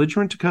 he is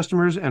belligerent to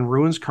customers and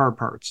ruins car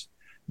parts.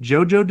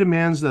 JoJo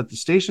demands that the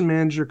station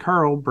manager,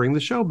 Carl, bring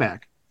the show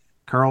back.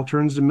 Carl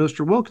turns to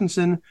Mr.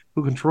 Wilkinson,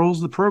 who controls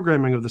the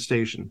programming of the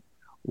station.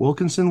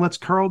 Wilkinson lets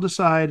Carl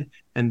decide,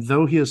 and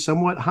though he is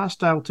somewhat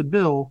hostile to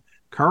Bill,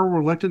 Carl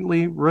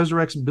reluctantly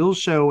resurrects Bill's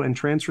show and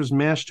transfers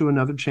MASH to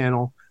another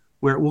channel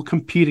where it will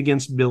compete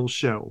against Bill's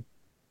show.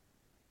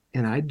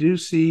 And I do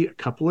see a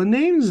couple of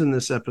names in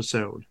this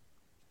episode.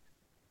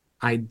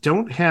 I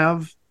don't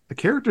have a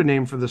character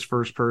name for this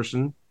first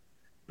person,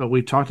 but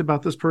we've talked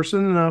about this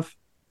person enough.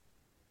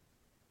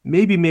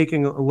 Maybe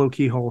making a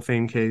low-key Hall of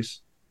Fame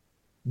case.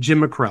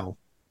 Jim McCrell.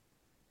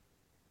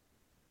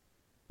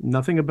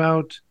 Nothing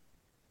about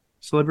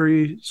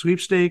Celebrity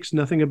Sweepstakes,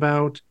 nothing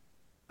about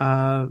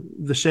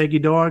the Shaggy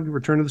Dog,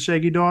 Return of the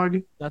Shaggy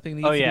Dog. Nothing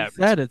needs to be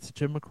said, it's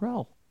Jim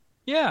McCrell.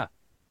 Yeah.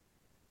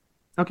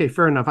 Okay,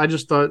 fair enough. I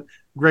just thought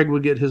Greg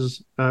would get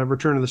his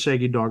Return of the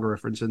Shaggy Dog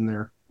reference in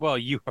there. Well,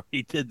 you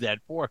already did that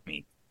for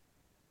me.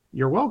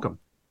 You're welcome.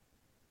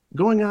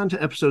 Going on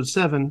to episode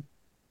 7,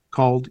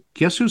 called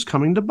Guess Who's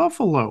Coming to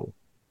Buffalo?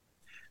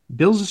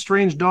 Bill's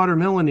estranged daughter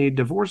Melanie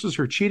divorces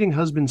her cheating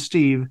husband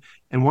Steve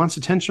and wants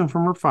attention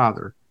from her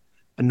father.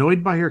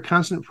 Annoyed by her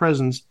constant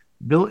presence,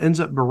 Bill ends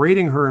up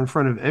berating her in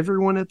front of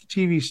everyone at the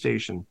TV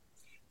station.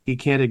 He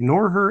can't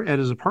ignore her at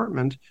his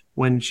apartment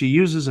when she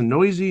uses a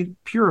noisy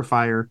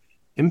purifier,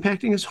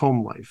 impacting his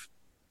home life.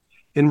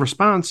 In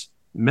response,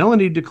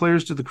 Melanie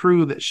declares to the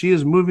crew that she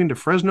is moving to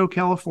Fresno,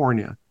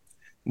 California.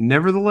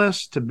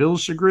 Nevertheless, to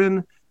Bill's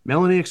chagrin,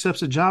 Melanie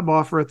accepts a job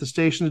offer at the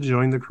station to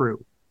join the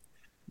crew.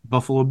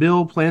 Buffalo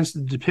Bill plans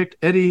to depict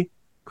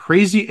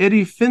Crazy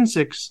Eddie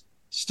Finsick's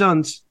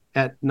stunts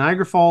at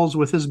Niagara Falls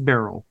with his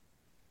barrel.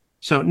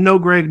 So, no,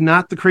 Greg,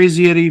 not the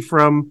Crazy Eddie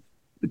from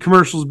the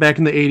commercials back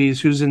in the 80s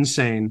who's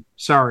insane.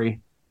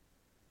 Sorry.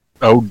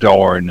 Oh,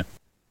 darn.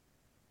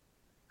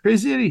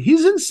 Crazy Eddie,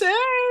 he's insane!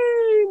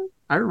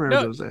 I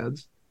remember those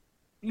ads.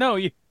 No,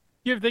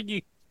 you're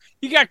thinking...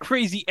 You got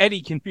Crazy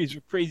Eddie confused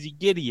with Crazy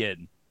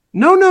Gideon.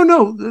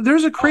 No.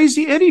 There's a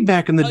Crazy Eddie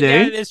back in the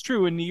day. Yeah, it's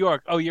true in New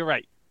York. Oh, you're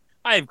right.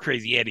 I have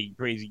Crazy Eddie,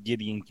 Crazy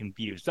Gideon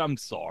confused. I'm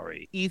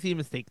sorry. Easy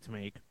mistake to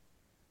make.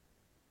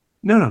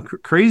 No.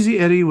 Crazy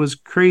Eddie was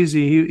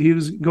crazy. He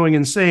was going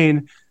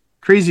insane.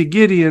 Crazy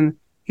Gideon,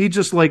 he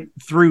just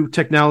threw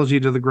technology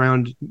to the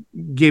ground,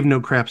 gave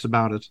no craps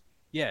about it.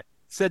 Yeah,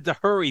 said to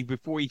hurry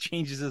before he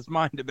changes his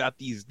mind about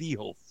these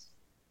deals.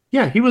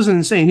 Yeah, he wasn't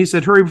insane. He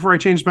said, hurry before I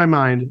changed my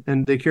mind,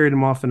 and they carried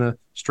him off in a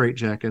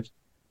straitjacket.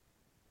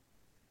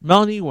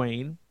 Melanie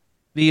Wayne,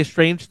 the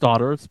estranged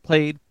daughter, is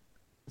played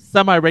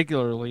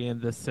semi-regularly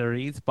in this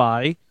series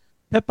by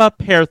Pippa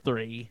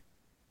Pearthree,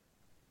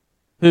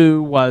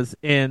 who was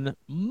in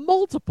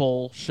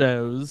multiple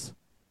shows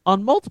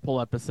on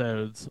multiple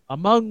episodes,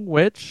 among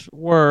which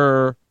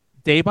were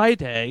Day by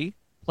Day,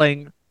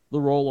 playing the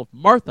role of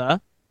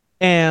Martha,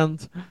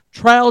 and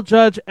trial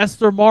judge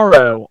Esther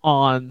Morrow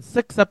on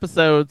 6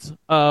 episodes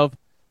of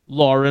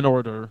Law and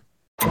Order.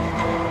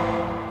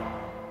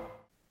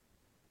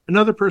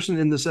 Another person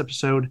in this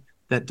episode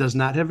that does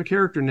not have a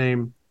character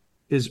name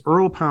is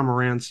Earl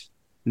Pomerantz,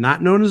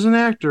 not known as an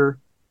actor,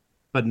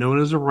 but known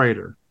as a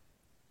writer.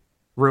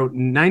 Wrote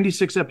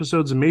 96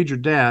 episodes of Major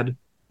Dad,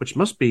 which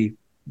must be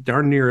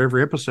darn near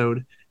every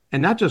episode,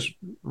 and not just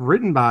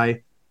written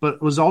by,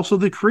 but was also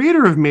the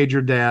creator of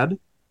Major Dad.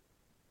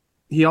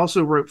 He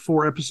also wrote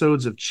 4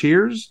 episodes of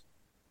Cheers,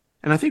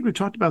 and I think we've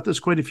talked about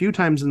this quite a few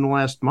times in the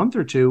last month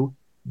or two,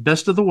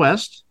 Best of the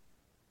West,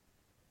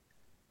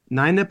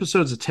 9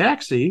 episodes of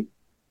Taxi,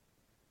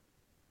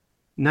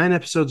 9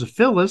 episodes of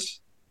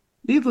Phyllis.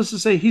 Needless to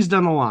say, he's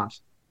done a lot.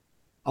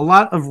 A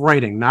lot of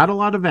writing, not a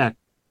lot of acting.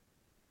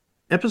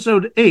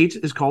 Episode 8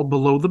 is called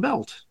Below the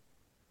Belt.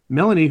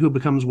 Melanie, who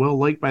becomes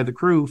well-liked by the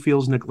crew,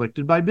 feels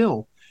neglected by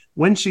Bill.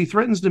 When she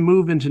threatens to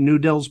move into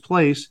Newdell's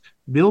place,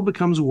 Bill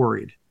becomes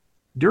worried.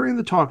 During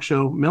the talk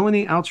show,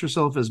 Melanie outs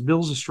herself as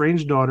Bill's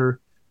estranged daughter,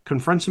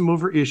 confronts him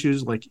over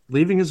issues like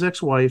leaving his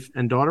ex-wife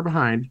and daughter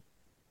behind,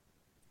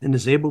 and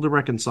is able to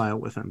reconcile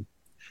with him.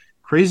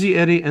 Crazy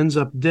Eddie ends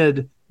up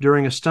dead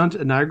during a stunt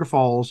at Niagara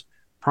Falls,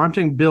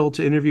 prompting Bill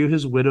to interview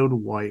his widowed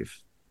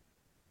wife.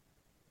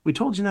 We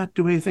told you not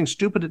to do anything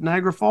stupid at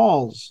Niagara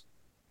Falls.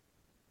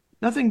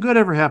 Nothing good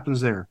ever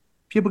happens there.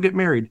 People get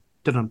married.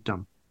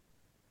 Dum-dum-dum.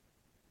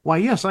 Why,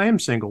 yes, I am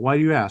single. Why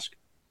do you ask?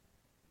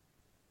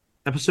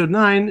 Episode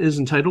 9 is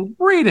entitled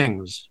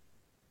Ratings.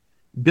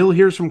 Bill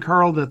hears from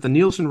Carl that the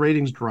Nielsen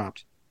ratings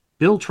dropped.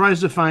 Bill tries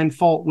to find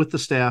fault with the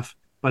staff,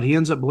 but he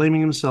ends up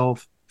blaming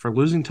himself for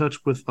losing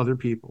touch with other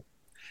people.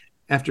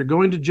 After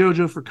going to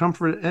JoJo for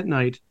comfort at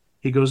night,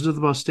 he goes to the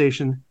bus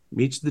station,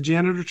 meets the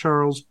janitor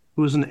Charles,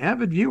 who is an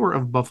avid viewer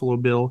of Buffalo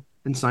Bill,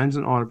 and signs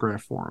an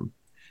autograph for him.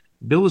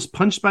 Bill is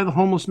punched by the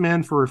homeless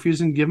man for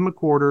refusing to give him a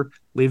quarter,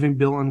 leaving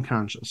Bill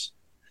unconscious.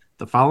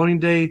 The following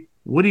day,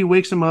 Woody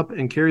wakes him up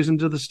and carries him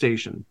to the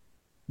station.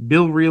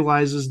 Bill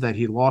realizes that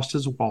he lost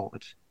his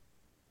wallet.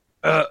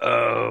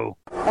 Uh-oh.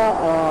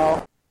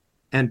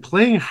 And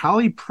playing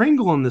Holly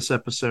Pringle in this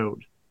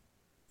episode,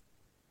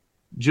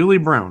 Julie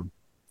Brown.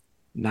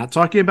 Not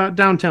talking about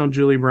downtown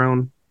Julie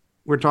Brown.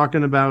 We're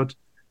talking about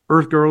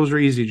Earth Girls Are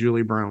Easy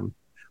Julie Brown.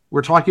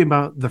 We're talking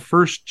about the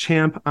first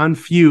champ on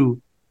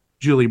Few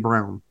Julie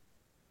Brown.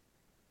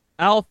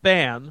 Al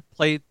Fan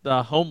played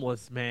the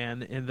homeless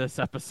man in this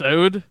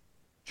episode.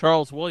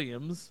 Charles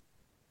Williams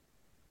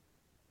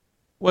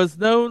was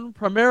known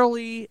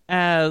primarily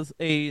as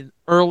an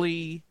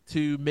early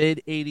to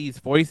mid-'80s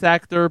voice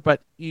actor,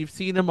 but you've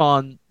seen him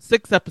on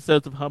 6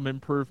 episodes of Home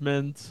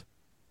Improvement,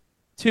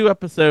 2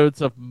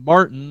 episodes of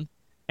Martin,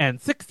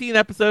 and 16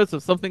 episodes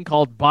of something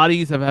called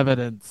Bodies of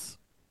Evidence.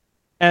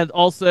 And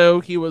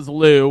also, he was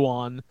Lou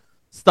on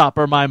Stop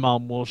or My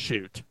Mom Will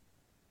Shoot.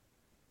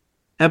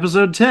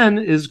 Episode 10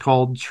 is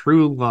called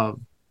True Love.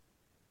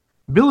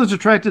 Bill is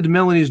attracted to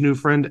Melanie's new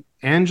friend,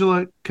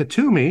 Angela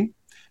Katumi,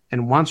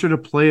 and wants her to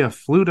play a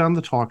flute on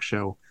the talk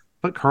show,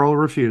 but Carl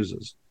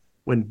refuses.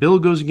 When Bill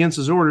goes against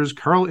his orders,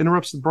 Carl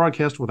interrupts the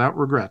broadcast without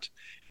regret.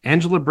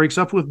 Angela breaks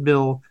up with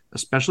Bill,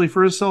 especially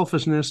for his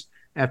selfishness,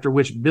 after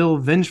which Bill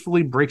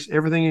vengefully breaks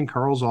everything in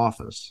Carl's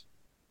office.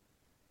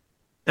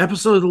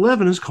 Episode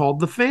 11 is called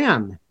The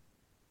Fan.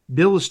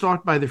 Bill is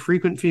stalked by the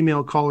frequent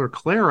female caller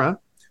Clara,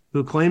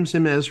 who claims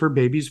him as her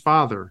baby's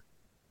father.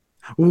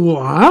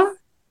 What?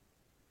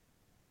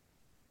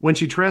 When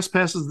she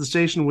trespasses the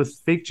station with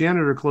fake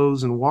janitor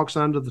clothes and walks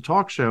onto the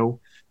talk show,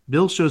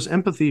 Bill shows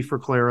empathy for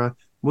Clara,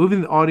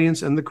 moving the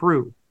audience and the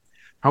crew.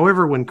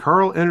 However, when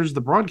Carl enters the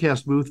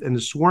broadcast booth and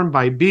is swarmed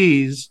by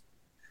bees,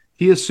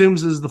 he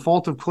assumes it is the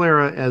fault of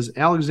Clara as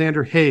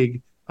Alexander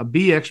Haig, a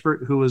bee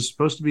expert who was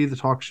supposed to be the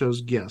talk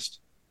show's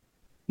guest.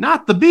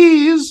 Not the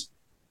bees!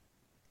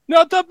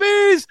 Not the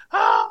bees!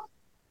 Ah!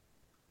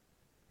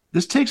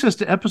 This takes us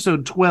to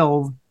episode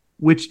 12,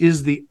 which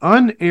is the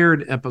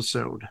unaired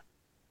episode,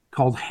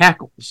 called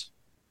Hackles.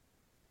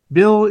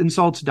 Bill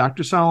insults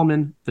Dr.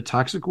 Solomon, the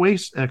toxic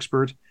waste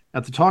expert,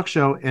 at the talk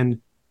show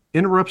and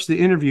interrupts the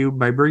interview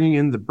by bringing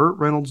in the Burt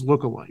Reynolds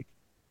lookalike.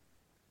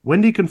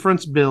 Wendy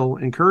confronts Bill,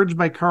 encouraged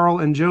by Carl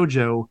and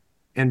JoJo,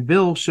 and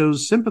Bill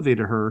shows sympathy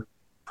to her,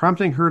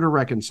 prompting her to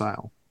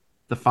reconcile.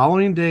 The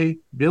following day,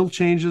 Bill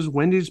changes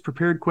Wendy's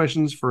prepared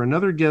questions for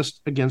another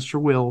guest against her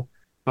will,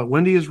 but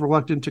Wendy is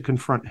reluctant to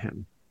confront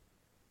him.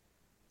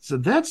 So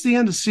that's the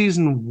end of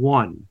season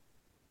 1.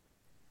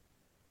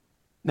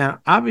 Now,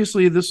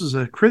 obviously, this is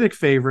a critic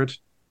favorite.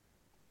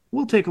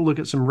 We'll take a look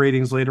at some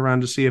ratings later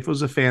on to see if it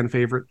was a fan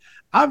favorite.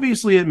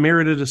 Obviously, it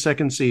merited a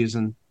second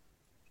season.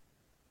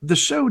 The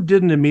show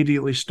didn't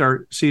immediately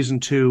start season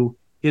 2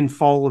 in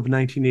fall of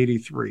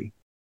 1983.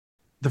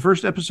 The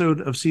first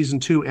episode of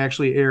season 2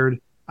 actually aired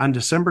on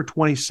December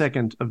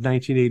 22nd of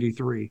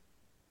 1983.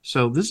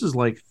 So this is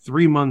like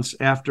 3 months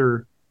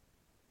after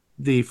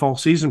the fall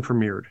season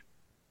premiered.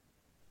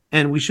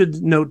 And we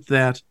should note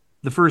that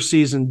the first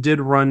season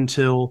did run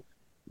till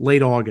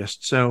late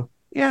August. So,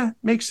 yeah,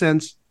 makes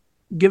sense.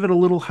 Give it a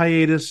little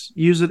hiatus.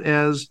 Use it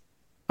as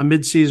a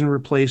mid-season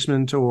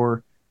replacement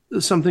or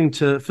something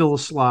to fill a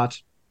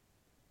slot.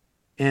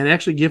 And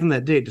actually, given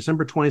that date,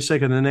 December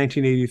 22nd of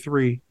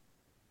 1983,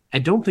 I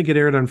don't think it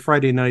aired on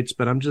Friday nights,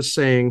 but I'm just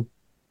saying,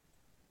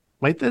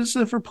 might this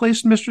have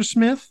replaced Mr.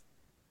 Smith?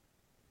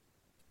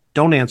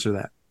 Don't answer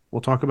that.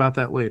 We'll talk about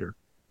that later.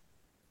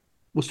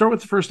 We'll start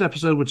with the first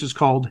episode, which is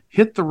called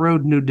Hit the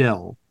Road,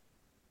 Nudell.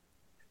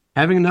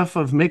 Having enough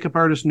of makeup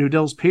artist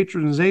Nudell's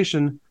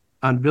patronization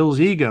on Bill's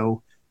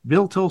ego,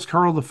 Bill tells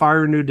Carl to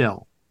fire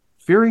Nudell.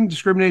 Fearing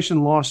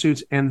discrimination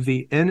lawsuits and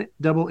the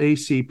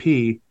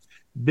NAACP,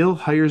 Bill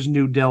hires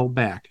Nudell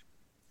back.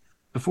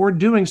 Before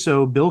doing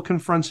so, Bill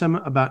confronts him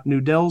about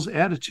Nudell's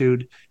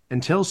attitude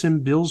and tells him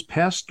Bill's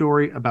past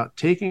story about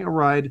taking a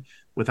ride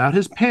without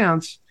his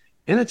pants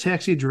in a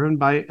taxi driven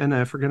by an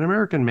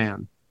African-American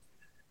man.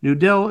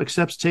 Nudell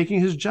accepts taking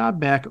his job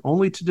back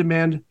only to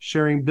demand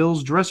sharing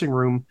Bill's dressing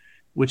room,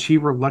 which he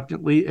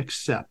reluctantly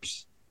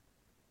accepts.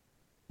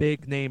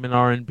 Big name in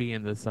R&B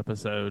in this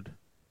episode.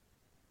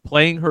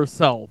 Playing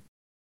herself,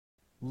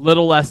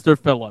 Little Esther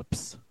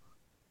Phillips.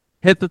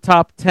 Hit the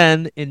top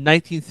 10 in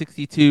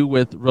 1962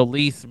 with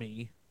Release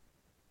Me.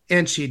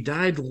 And she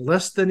died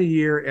less than a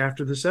year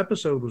after this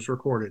episode was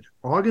recorded,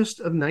 August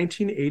of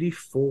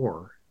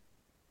 1984.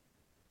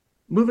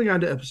 Moving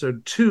on to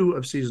episode 2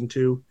 of season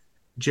 2,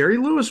 Jerry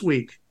Lewis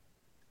Week.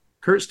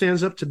 Kurt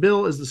stands up to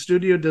Bill as the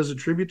studio does a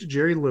tribute to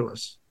Jerry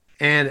Lewis.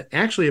 And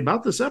actually,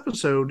 about this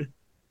episode,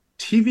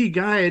 TV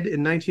Guide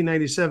in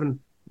 1997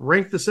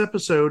 ranked this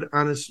episode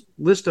on its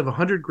list of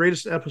 100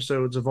 greatest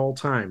episodes of all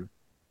time.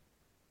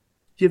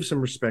 Give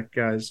some respect,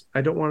 guys.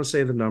 I don't want to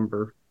say the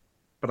number,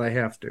 but I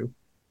have to.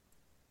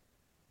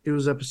 It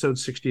was episode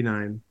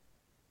 69.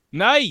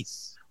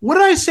 Nice! What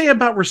did I say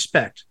about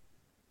respect?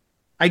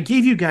 I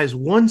gave you guys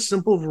one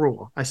simple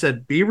rule. I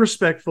said, be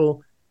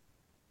respectful,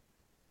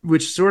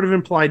 which sort of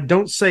implied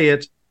don't say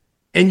it,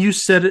 and you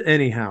said it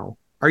anyhow.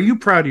 Are you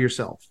proud of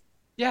yourself?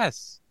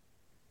 Yes.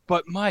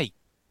 But, Mike,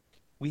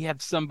 we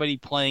have somebody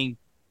playing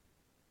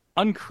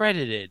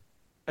uncredited,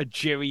 a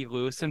Jerry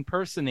Lewis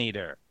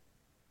impersonator.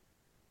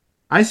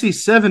 I see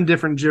 7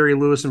 different Jerry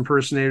Lewis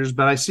impersonators,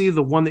 but I see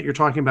the one that you're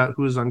talking about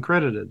who is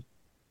uncredited.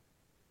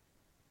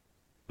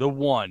 The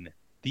one,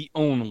 the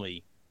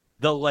only,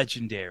 the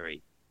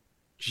legendary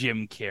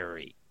Jim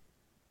Carrey.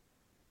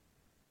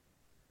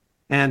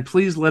 And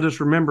please let us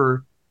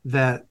remember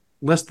that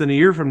less than a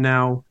year from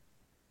now,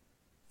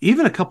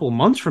 even a couple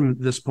months from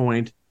this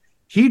point,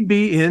 he'd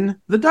be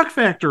in The Duck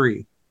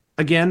Factory.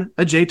 Again,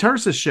 a Jay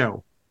Tarsis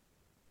show.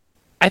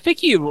 I think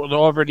he would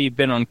already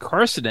been on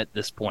Carson at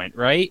this point,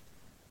 right?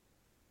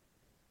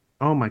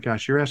 Oh my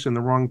gosh, you're asking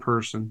the wrong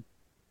person.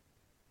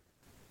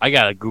 I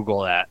gotta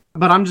Google that.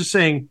 But I'm just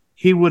saying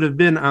he would have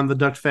been on The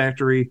Duck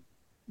Factory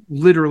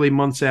literally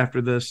months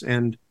after this.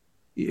 And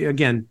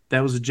again,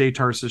 that was a Jay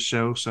Tarsis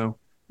show, so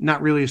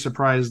not really a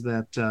surprise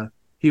that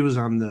he was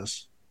on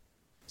this.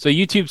 So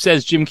YouTube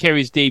says Jim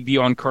Carrey's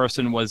debut on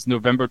Carson was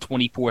November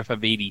 24th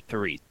of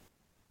 83.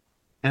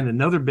 And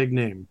another big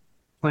name,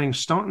 playing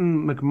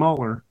Staunton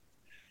McMuller,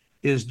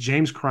 is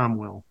James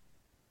Cromwell.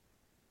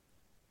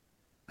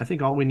 I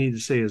think all we need to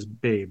say is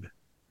Babe.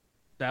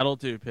 That'll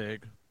do,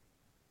 Pig.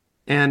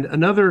 And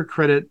another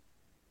credit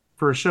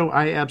for a show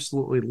I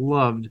absolutely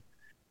loved,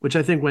 which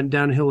I think went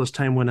downhill as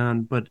time went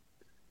on, but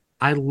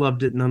I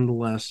loved it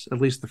nonetheless,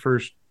 at least the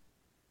first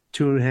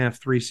 2.5,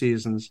 3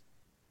 seasons.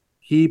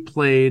 He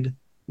played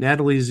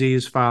Natalie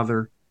Z's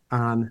father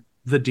on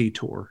The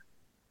Detour.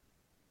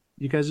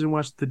 You guys didn't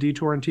watch The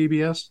Detour on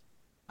TBS?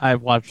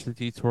 I've watched The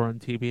Detour on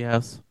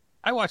TBS.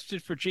 I watched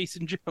it for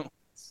Jason Jones.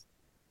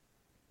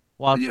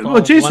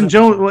 Jason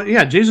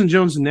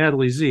Jones and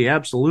Natalie Z,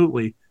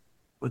 absolutely.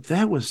 But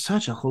that was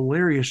such a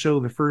hilarious show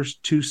the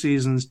first 2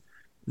 seasons.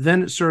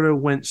 Then it sort of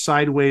went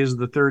sideways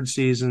the 3rd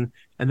season,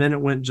 and then it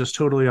went just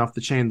totally off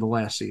the chain the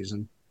last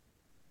season.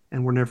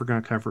 And we're never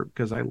going to cover it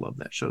because I love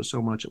that show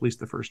so much, at least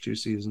the first 2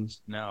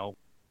 seasons. No.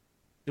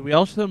 Did we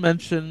also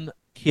mention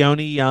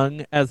Keone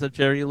Young as a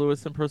Jerry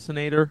Lewis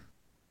impersonator?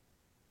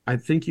 I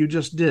think you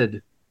just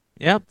did.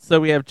 Yep, so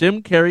we have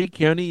Jim Carrey,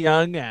 Keone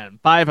Young, and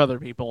 5 other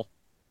people.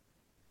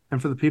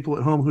 And for the people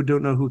at home who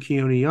don't know who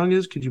Keone Young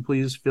is, could you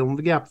please fill in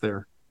the gap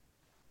there?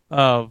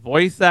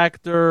 Voice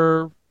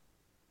actor,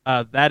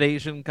 that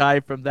Asian guy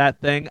from That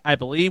Thing. I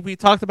believe we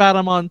talked about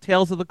him on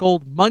Tales of the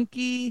Gold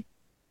Monkey,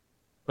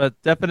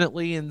 but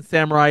definitely in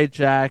Samurai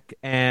Jack,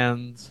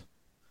 and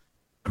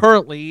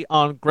currently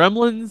on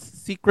Gremlins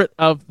Secret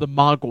of the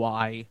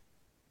Mogwai.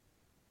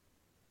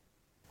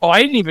 Oh,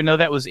 I didn't even know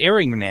that was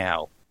airing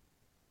now.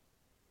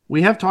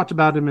 We have talked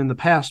about him in the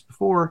past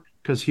before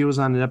because he was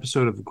on an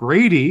episode of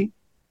Grady.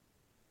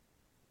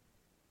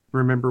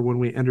 Remember when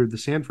we entered the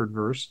Sanford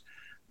verse?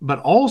 But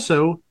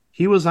also,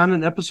 he was on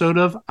an episode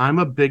of I'm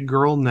a Big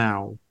Girl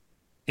Now.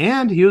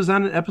 And he was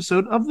on an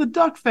episode of The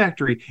Duck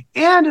Factory.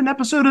 And an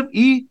episode of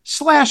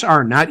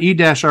E/R. Not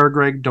E-R,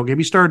 Greg. Don't get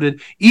me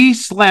started.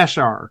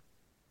 E/R.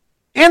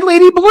 And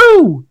Lady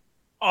Blue.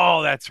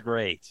 Oh, that's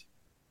great.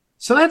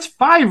 So that's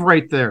 5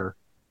 right there.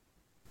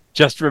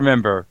 Just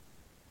remember,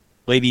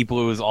 Lady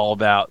Blue is all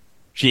about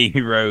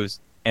Jamie Rose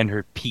and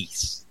her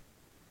peace.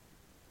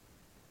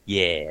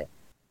 Yeah.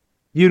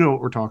 You know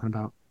what we're talking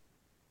about.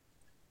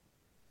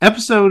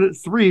 Episode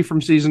 3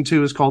 from season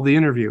 2 is called The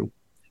Interview.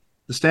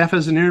 The staff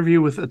has an interview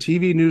with a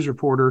TV news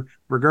reporter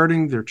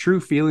regarding their true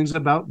feelings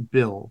about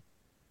Bill.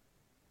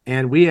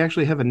 And we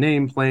actually have a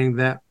name playing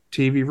that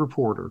TV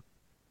reporter.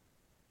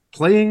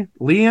 Playing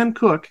Leanne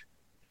Cook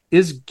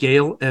is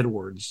Gail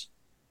Edwards.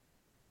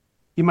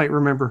 You might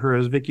remember her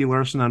as Vicki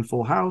Larson on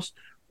Full House,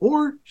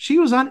 or she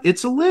was on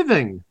It's a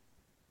Living.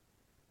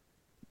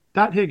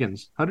 Dot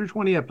Higgins,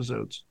 120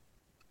 episodes.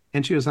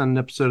 And she was on an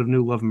episode of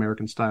New Love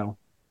American Style.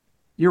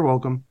 You're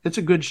welcome. It's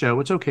a good show.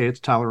 It's okay. It's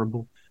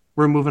tolerable.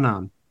 We're moving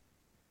on.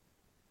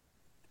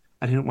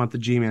 I didn't want the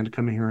G-Man to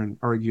come in here and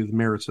argue the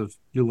merits of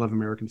New Love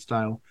American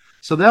Style.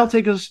 So that'll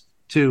take us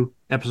to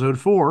episode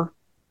 4,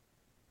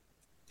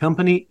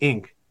 Company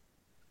Inc.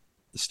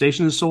 The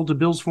station is sold to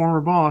Bill's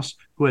former boss,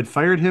 who had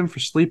fired him for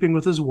sleeping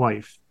with his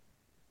wife.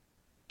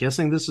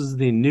 Guessing this is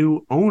the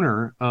new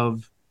owner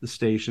of the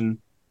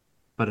station,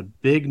 but a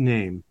big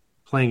name,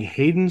 playing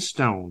Hayden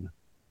Stone,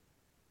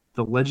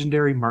 the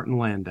legendary Martin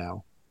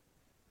Landau.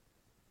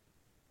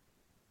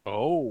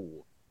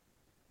 Oh.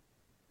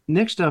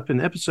 Next up, in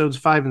episodes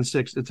 5 and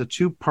 6, it's a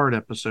 2-part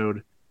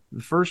episode.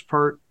 The first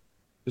part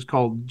is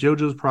called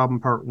JoJo's Problem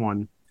Part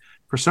 1.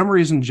 For some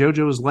reason,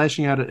 JoJo is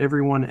lashing out at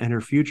everyone, and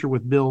her future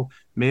with Bill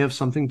may have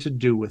something to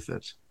do with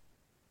it.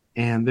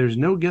 And there's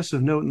no guest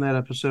of note in that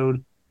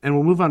episode, and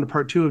we'll move on to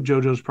Part 2 of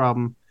JoJo's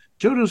Problem.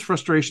 JoJo's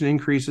frustration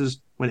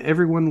increases when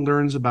everyone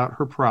learns about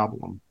her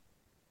problem.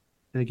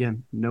 And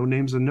again, no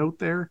names of note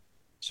there.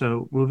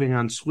 So moving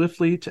on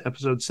swiftly to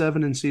episode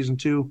 7 in season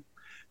 2,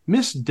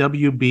 Miss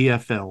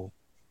WBFL.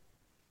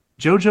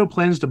 JoJo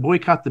plans to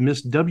boycott the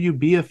Miss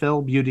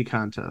WBFL beauty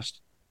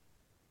contest.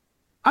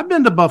 I've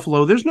been to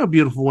Buffalo. There's no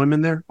beautiful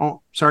women there.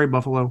 Oh, sorry,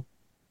 Buffalo.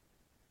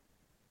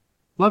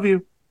 Love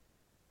you.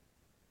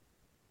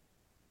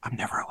 I'm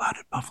never allowed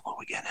in Buffalo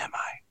again, am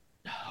I?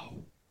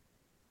 No.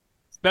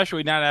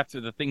 Especially not after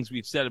the things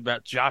we've said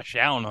about Josh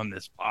Allen on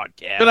this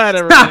podcast. Good night,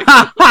 everybody.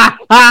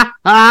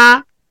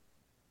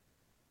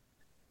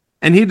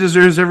 And he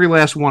deserves every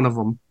last one of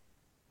them.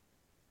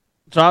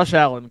 Josh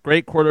Allen,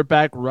 great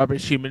quarterback,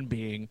 rubbish human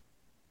being.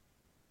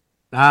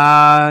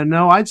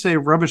 No, I'd say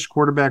rubbish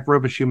quarterback,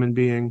 rubbish human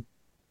being.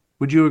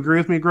 Would you agree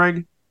with me,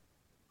 Greg?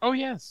 Oh,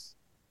 yes.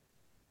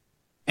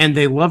 And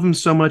they love him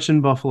so much in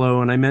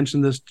Buffalo, and I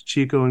mentioned this to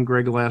Chico and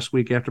Greg last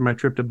week after my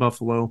trip to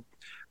Buffalo.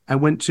 I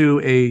went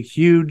to a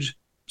huge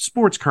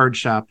sports card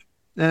shop.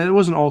 And it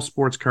wasn't all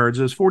sports cards.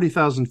 It was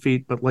 40,000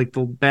 feet, but like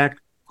the back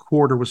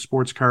quarter was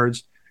sports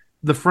cards.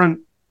 The front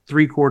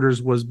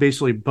 3/4 was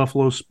basically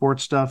Buffalo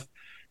sports stuff.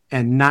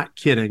 And not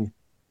kidding,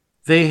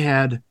 they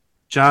had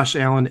Josh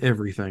Allen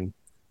everything.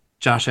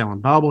 Josh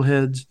Allen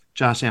bobbleheads,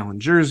 Josh Allen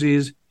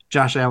jerseys,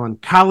 Josh Allen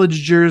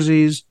college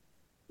jerseys.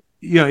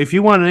 You know, if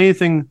you wanted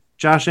anything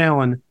Josh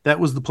Allen, that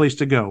was the place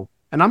to go.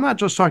 And I'm not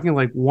just talking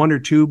like 1 or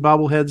 2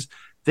 bobbleheads.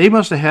 They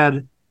must have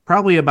had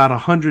probably about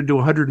 100 to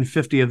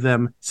 150 of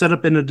them set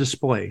up in a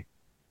display.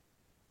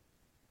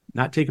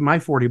 Not taking my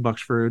 $40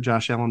 for a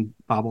Josh Allen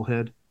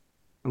bobblehead.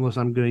 unless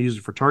I'm going to use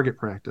it for target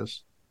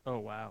practice. Oh,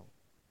 wow.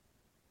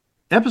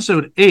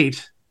 Episode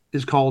 8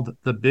 is called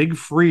The Big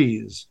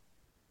Freeze.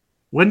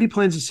 Wendy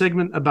plans a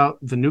segment about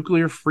the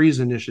Nuclear Freeze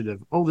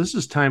Initiative. Oh, this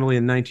is timely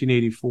in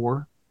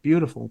 1984.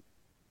 Beautiful.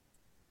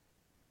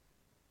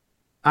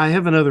 I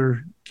have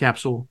another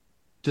capsule.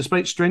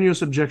 Despite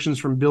strenuous objections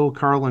from Bill,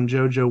 Carl, and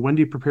JoJo,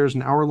 Wendy prepares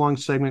an hour-long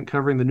segment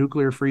covering the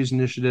Nuclear Freeze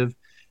Initiative,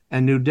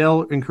 and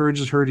Nudell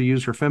encourages her to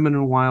use her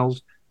feminine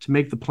wiles to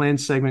make the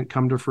planned segment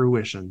come to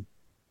fruition.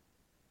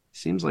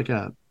 Seems like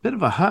a bit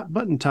of a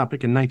hot-button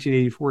topic in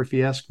 1984, if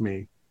you ask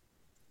me.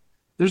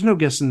 There's no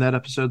guests in that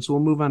episode, so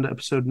we'll move on to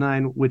episode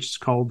 9, which is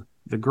called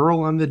The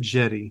Girl on the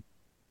Jetty.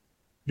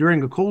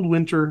 During a cold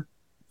winter,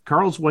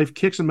 Carl's wife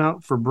kicks him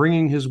out for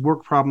bringing his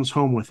work problems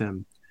home with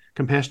him.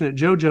 Compassionate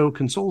JoJo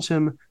consoles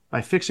him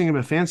by fixing him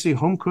a fancy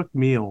home-cooked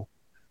meal.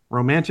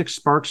 Romantic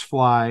sparks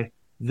fly,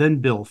 then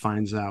Bill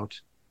finds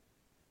out.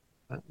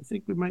 I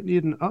think we might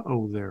need an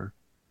uh-oh there.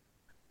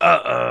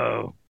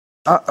 Uh-oh.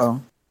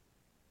 Uh-oh.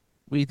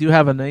 We do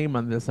have a name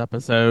on this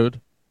episode.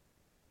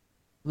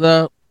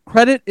 The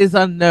credit is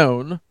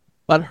unknown,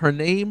 but her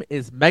name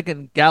is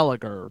Megan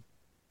Gallagher,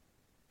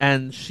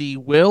 and she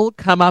will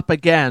come up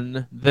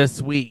again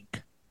this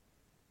week.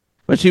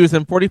 But she was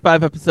in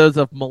 45 episodes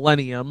of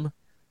Millennium,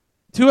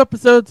 2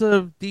 episodes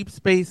of Deep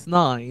Space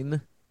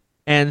Nine,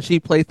 and she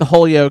played the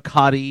Holyoke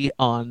Hottie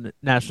on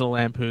National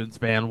Lampoon's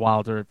Van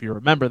Wilder, if you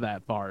remember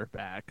that far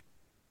back.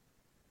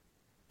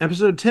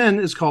 Episode 10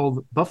 is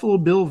called Buffalo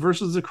Bill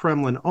versus the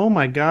Kremlin. Oh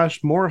my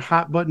gosh, more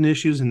hot button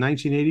issues in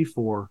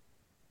 1984.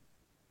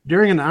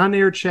 During an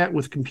on-air chat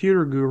with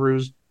computer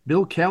gurus,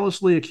 Bill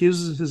callously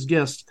accuses his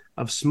guests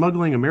of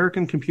smuggling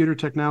American computer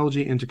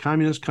technology into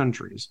communist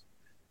countries.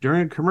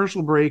 During a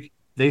commercial break,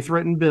 they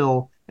threaten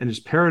Bill, and his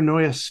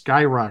paranoia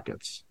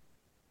skyrockets.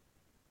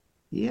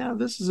 Yeah,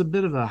 this is a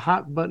bit of a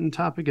hot button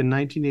topic in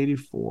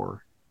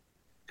 1984.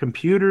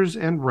 Computers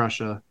and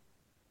Russia.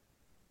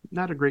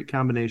 Not a great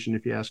combination,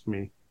 if you ask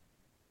me.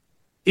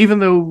 Even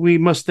though we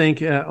must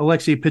thank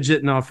Alexei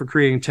Pajitnov for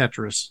creating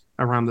Tetris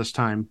around this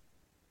time.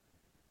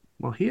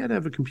 Well, he had to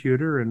have a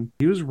computer, and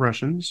he was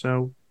Russian,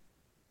 so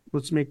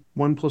let's make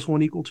 1 +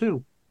 1 =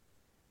 2.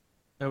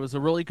 It was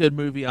a really good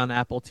movie on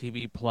Apple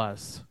TV+.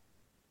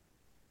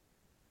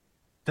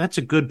 That's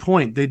a good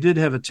point. They did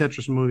have a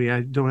Tetris movie.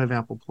 I don't have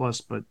Apple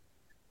Plus, but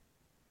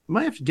I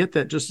might have to get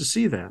that just to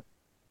see that.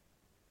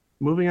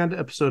 Moving on to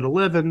episode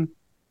 11,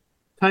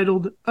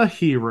 titled A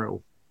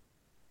Hero.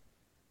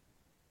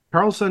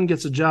 Carlson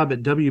gets a job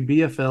at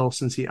WBFL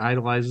since he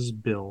idolizes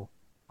Bill.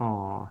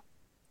 Aww.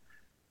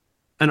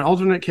 An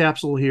alternate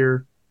capsule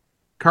here.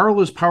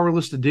 Carl is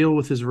powerless to deal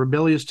with his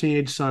rebellious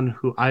teenage son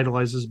who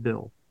idolizes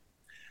Bill.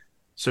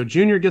 So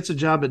Junior gets a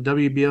job at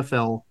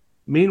WBFL.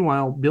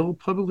 Meanwhile, Bill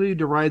publicly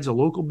derides a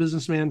local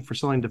businessman for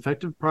selling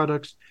defective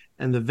products,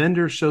 and the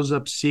vendor shows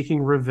up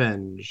seeking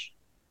revenge.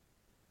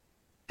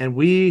 And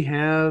we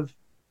have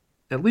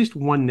at least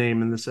one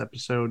name in this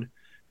episode,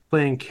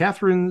 playing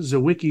Catherine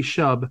Zawicki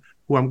Shub,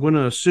 who I'm going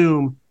to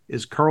assume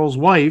is Carl's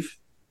wife,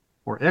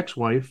 or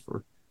ex-wife,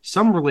 or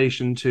some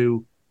relation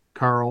to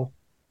Carl,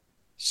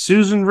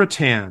 Susan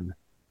Rattan.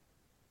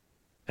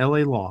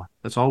 L.A. Law.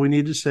 That's all we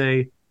need to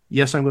say.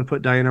 Yes, I'm going to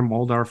put Diana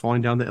Muldaur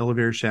falling down the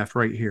elevator shaft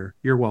right here.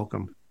 You're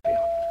welcome.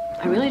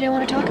 I really don't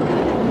want to talk about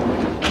it.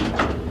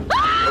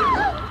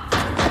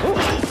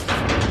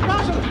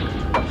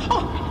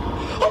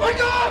 Oh my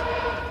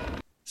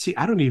God! See,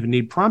 I don't even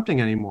need prompting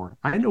anymore.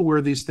 I know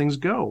where these things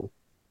go.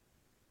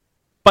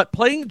 But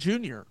playing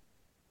Junior,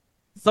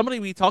 somebody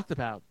we talked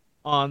about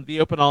on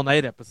the Open All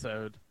Night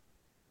episode,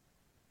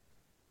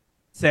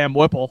 Sam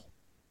Whipple.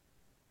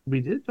 We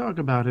did talk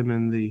about him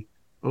in the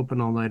Open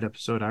All Night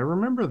episode. I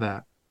remember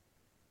that.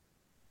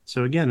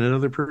 So again,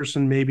 another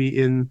person maybe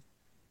in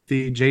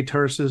the Jay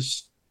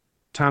Tarsis,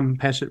 Tom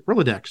Patchett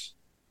Rolodex.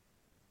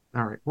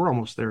 All right, we're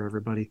almost there,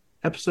 everybody.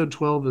 Episode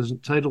 12 is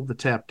titled The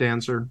Tap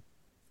Dancer.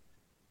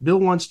 Bill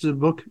wants to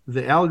book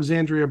the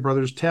Alexandria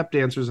brothers tap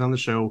dancers on the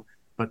show,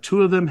 but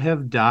 2 of them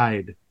have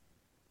died.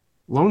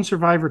 Lone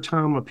survivor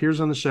Tom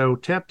appears on the show,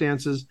 tap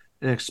dances,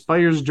 and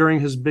expires during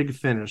his big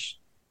finish.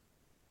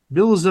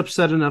 Bill is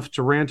upset enough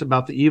to rant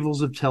about the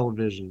evils of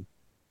television.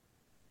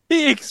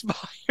 He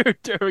expired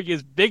during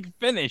his big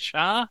finish,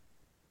 huh?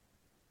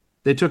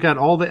 They took out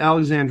all the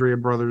Alexandria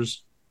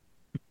brothers.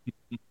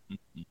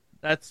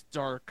 That's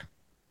dark.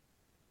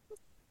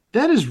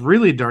 That is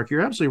really dark.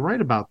 You're absolutely right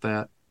about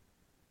that.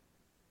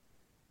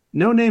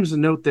 No names to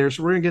note there,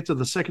 so we're going to get to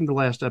the second to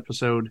last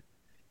episode.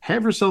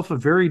 Have yourself a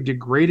very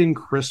degrading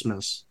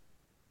Christmas.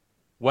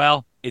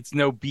 Well, it's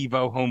no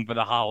Bevo home for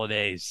the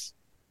holidays.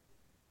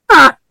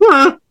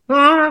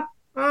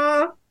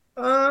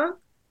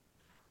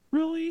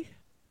 Really?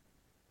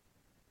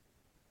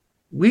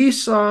 We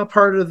saw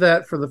part of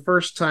that for the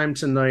first time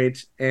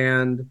tonight,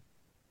 and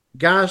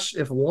gosh,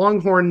 if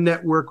Longhorn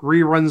Network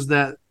reruns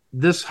that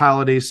this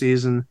holiday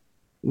season,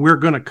 we're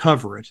going to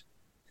cover it.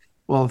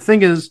 Well, the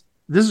thing is,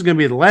 this is going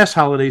to be the last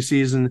holiday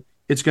season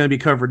it's going to be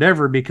covered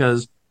ever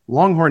because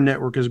Longhorn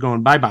Network is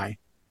going bye-bye.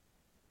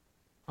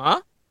 Huh?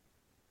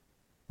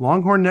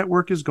 Longhorn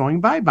Network is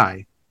going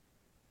bye-bye.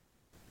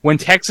 when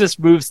Texas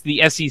moves to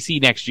the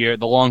SEC next year,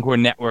 the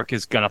Longhorn Network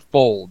is going to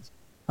fold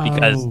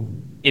because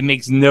it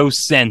makes no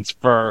sense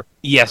for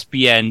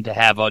ESPN to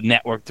have a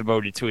network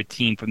devoted to a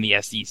team from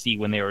the SEC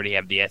when they already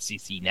have the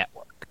SEC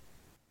network.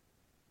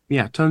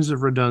 Yeah, tons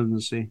of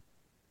redundancy.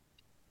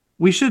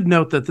 We should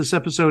note that this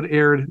episode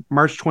aired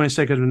March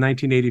 22nd of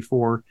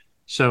 1984,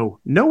 so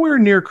nowhere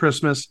near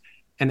Christmas.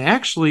 And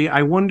actually,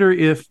 I wonder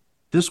if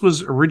this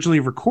was originally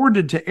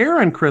recorded to air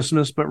on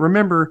Christmas, but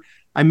remember,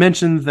 I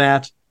mentioned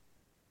that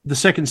the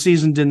second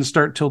season didn't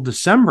start till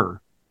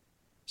December.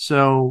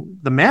 So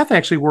the math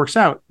actually works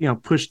out,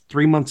 pushed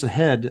 3 months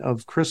ahead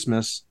of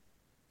Christmas.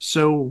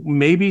 So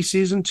maybe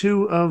season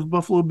 2 of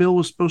Buffalo Bill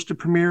was supposed to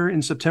premiere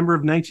in September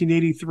of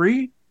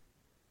 1983?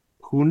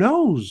 Who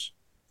knows?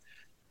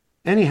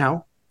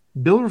 Anyhow,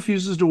 Bill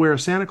refuses to wear a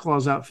Santa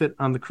Claus outfit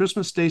on the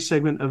Christmas Day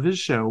segment of his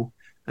show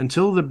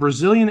until the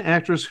Brazilian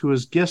actress who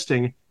is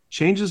guesting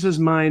changes his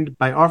mind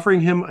by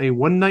offering him a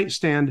one-night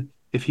stand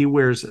if he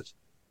wears it.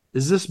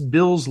 Is this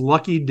Bill's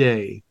lucky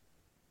day?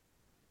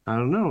 I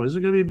don't know. Is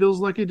it going to be Bill's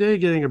lucky day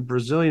getting a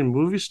Brazilian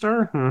movie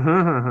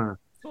star?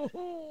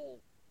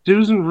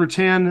 Susan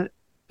Rutan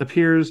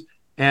appears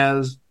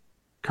as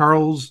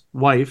Carl's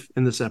wife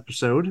in this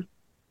episode.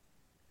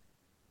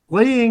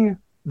 Playing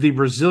the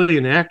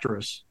Brazilian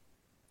actress,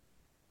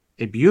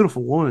 a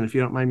beautiful woman, if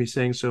you don't mind me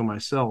saying so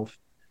myself,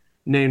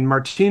 named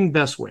Martine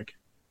Beswick.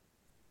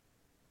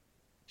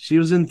 She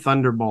was in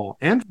Thunderball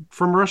and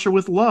From Russia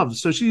with Love.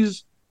 So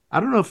she's, I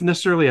don't know if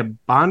necessarily a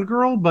Bond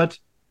girl, but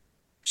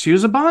she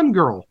was a Bond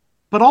girl.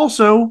 But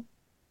also,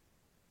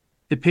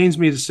 it pains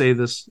me to say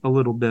this a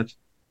little bit,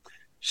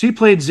 she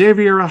played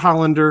Xavier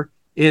Hollander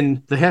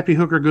in The Happy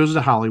Hooker Goes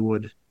to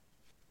Hollywood.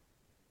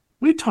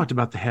 We talked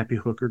about The Happy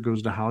Hooker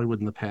Goes to Hollywood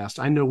in the past.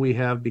 I know we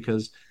have,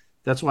 because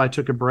that's why I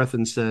took a breath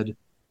and said,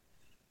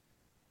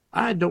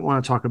 I don't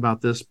want to talk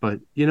about this, but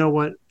you know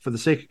what? For the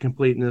sake of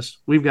completeness,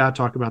 we've got to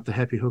talk about The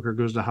Happy Hooker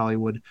Goes to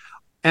Hollywood.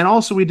 And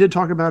also, we did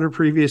talk about her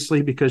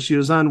previously because she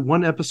was on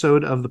one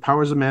episode of The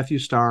Powers of Matthew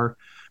Starr,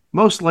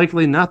 most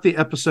likely not the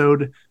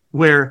episode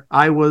where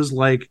I was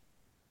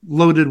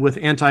loaded with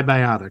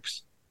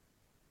antibiotics.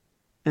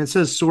 And it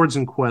says Swords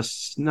and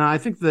Quests. No, I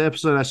think the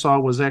episode I saw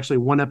was actually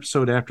one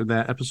episode after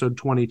that, episode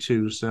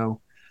 22. So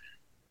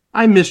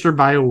I missed her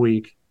by a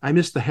week. I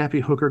missed The Happy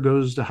Hooker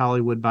Goes to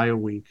Hollywood by a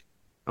week.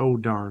 Oh,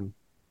 darn.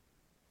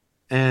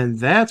 And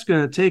that's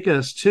going to take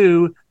us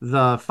to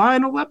the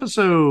final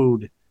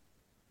episode.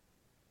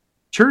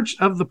 Church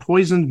of the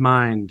Poisoned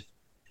Mind.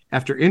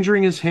 After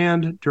injuring his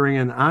hand during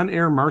an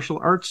on-air martial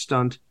arts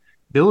stunt,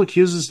 Bill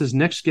accuses his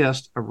next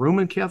guest, a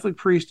Roman Catholic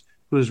priest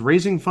who is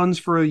raising funds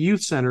for a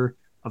youth center,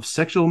 of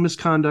sexual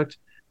misconduct,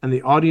 and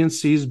the audience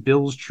sees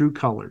Bill's true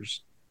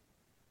colors.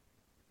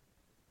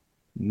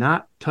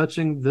 Not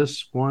touching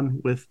this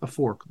one with a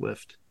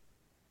forklift.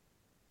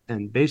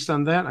 And based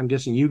on that, I'm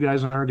guessing you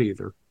guys aren't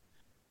either.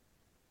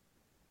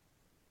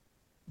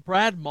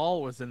 Brad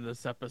Mall was in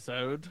this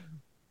episode.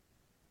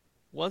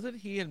 Wasn't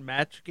he in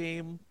Match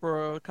Game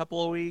for a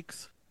couple of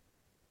weeks?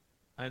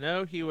 I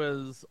know he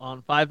was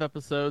on 5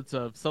 episodes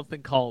of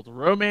something called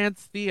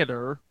Romance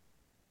Theater.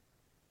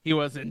 He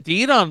was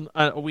indeed on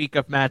a week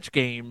of Match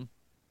Game,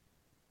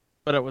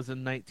 but it was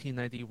in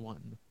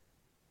 1991.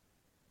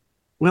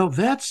 Well,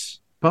 that's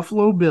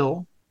Buffalo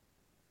Bill.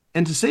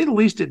 And to say the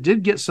least, it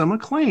did get some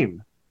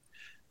acclaim.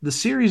 The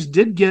series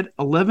did get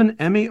 11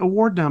 Emmy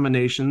Award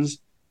nominations,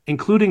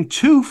 including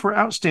 2 for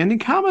Outstanding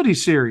Comedy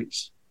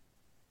Series.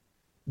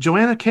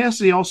 Joanna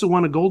Cassidy also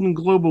won a Golden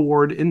Globe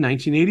Award in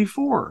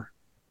 1984.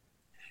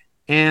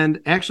 And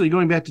actually,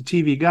 going back to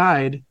TV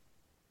Guide,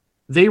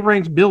 they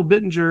ranked Bill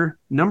Bittinger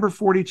number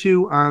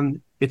 42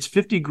 on its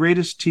 50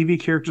 greatest TV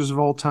characters of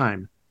all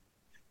time.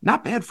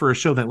 Not bad for a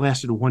show that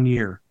lasted 1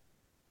 year.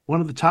 One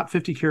of the top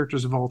 50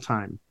 characters of all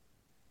time.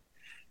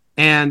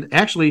 And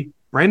actually,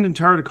 Brandon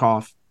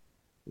Tartikoff,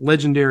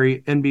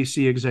 legendary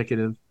NBC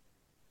executive,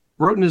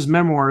 wrote in his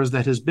memoirs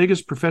that his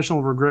biggest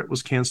professional regret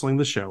was canceling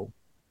the show.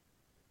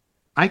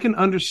 I can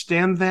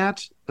understand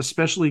that,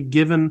 especially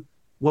given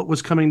what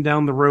was coming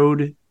down the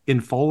road in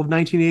fall of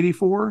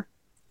 1984.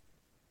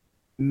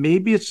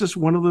 Maybe it's just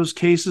one of those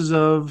cases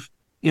of,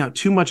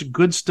 too much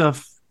good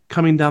stuff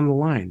coming down the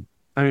line.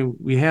 I mean,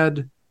 we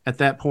had, at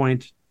that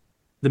point,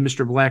 the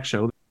Mr. Black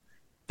show.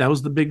 That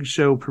was the big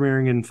show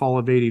premiering in fall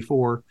of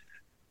 84.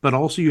 But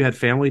also you had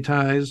Family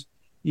Ties.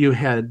 You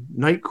had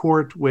Night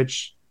Court,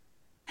 which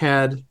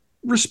had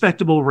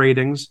respectable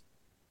ratings.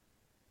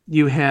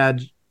 You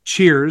had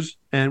Cheers,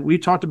 and we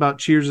talked about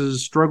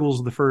Cheers'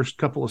 struggles the first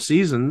couple of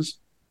seasons.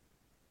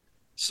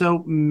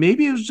 So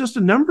maybe it was just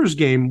a numbers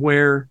game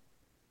where,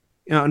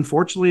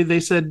 unfortunately, they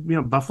said,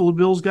 Buffalo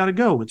Bill's got to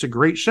go. It's a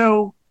great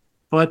show,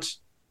 but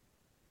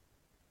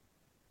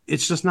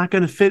it's just not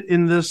going to fit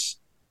in this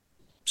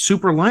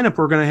super lineup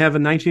we're going to have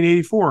in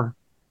 1984.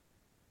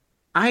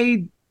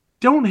 I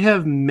don't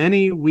have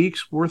many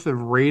weeks worth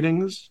of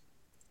ratings.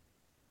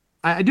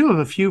 I do have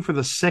a few for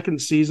the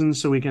second season,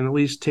 so we can at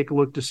least take a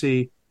look to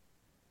see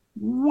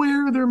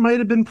where there might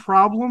have been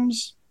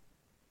problems.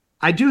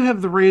 I do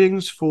have the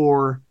ratings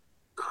for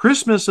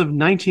Christmas of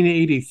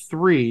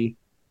 1983,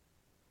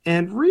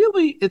 and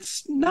really,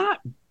 it's not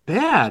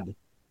bad.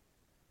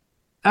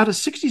 Out of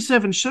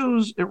 67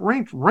 shows, it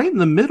ranked right in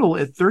the middle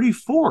at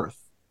 34th,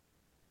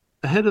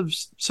 ahead of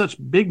such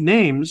big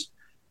names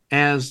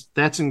as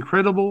That's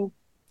Incredible,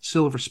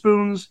 Silver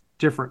Spoons,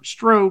 Different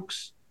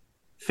Strokes,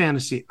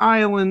 Fantasy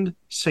Island,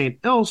 St.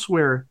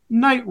 Elsewhere,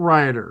 Knight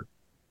Rider,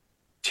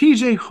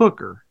 TJ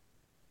Hooker,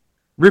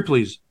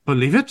 Ripley's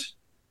Believe It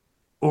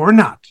or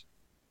Not.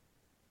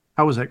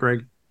 How was that,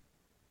 Greg?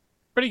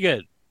 Pretty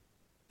good.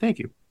 Thank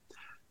you.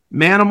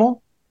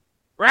 Manimal,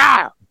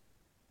 Rah!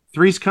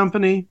 Three's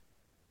Company,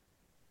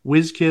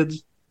 Whiz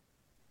Kids.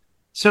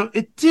 So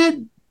it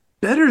did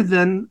better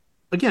than,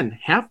 again,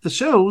 half the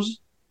shows.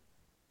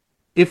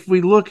 If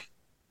we look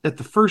at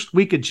the first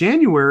week of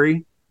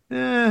January,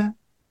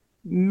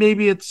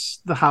 maybe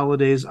it's the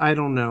holidays. I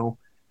don't know.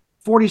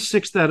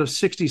 46th out of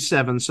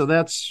 67. So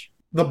that's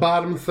the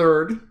bottom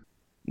third.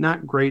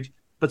 Not great,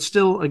 but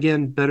still,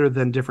 again, better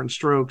than Different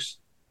Strokes,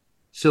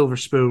 Silver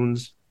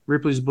Spoons,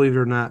 Ripley's Believe It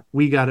or Not,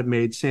 We Got It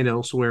Made, St.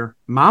 Elsewhere,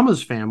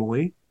 Mama's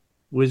Family,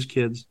 Whiz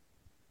Kids.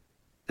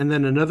 And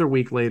then another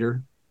week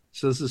later,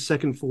 so this is the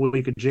second full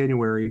week of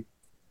January,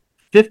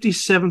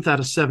 57th out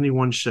of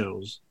 71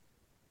 shows.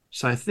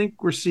 So I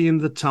think we're seeing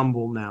the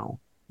tumble now.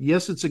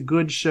 Yes, it's a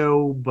good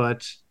show,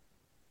 but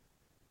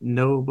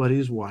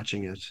nobody's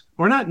watching it.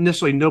 Or not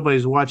necessarily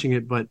nobody's watching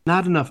it, but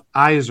not enough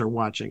eyes are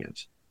watching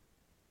it,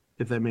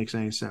 if that makes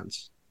any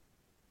sense.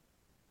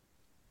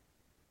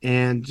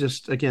 And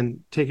just,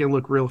 again, taking a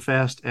look real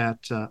fast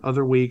at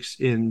other weeks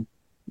in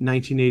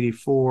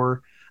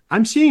 1984,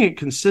 I'm seeing it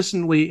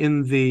consistently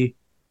in the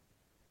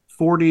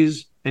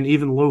 40s and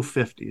even low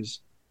 50s.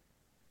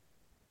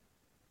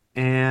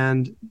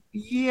 And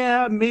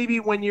yeah, maybe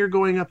when you're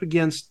going up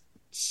against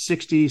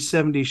 60,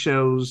 70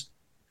 shows,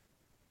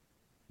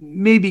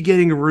 maybe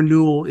getting a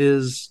renewal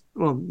is,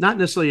 well, not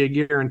necessarily a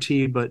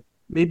guarantee, but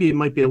maybe it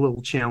might be a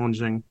little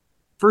challenging.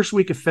 First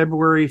week of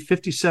February,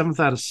 57th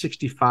out of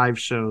 65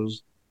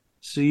 shows.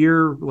 So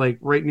you're like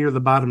right near the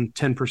bottom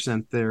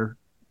 10% there,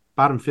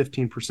 bottom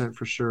 15%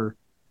 for sure.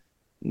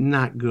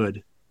 Not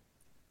good.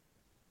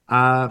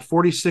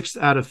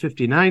 46th out of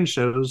 59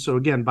 shows. So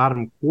again,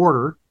 bottom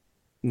quarter,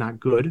 not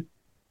good.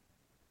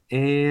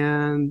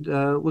 And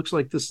looks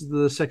like this is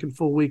the second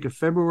full week of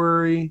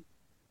February.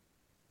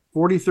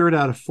 43rd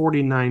out of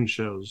 49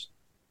 shows.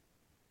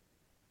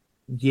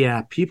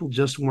 Yeah, people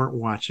just weren't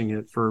watching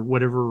it for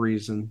whatever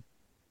reason.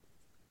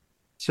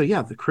 So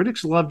yeah, the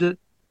critics loved it.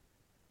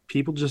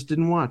 People just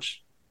didn't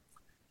watch.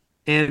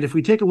 And if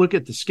we take a look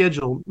at the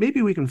schedule,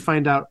 maybe we can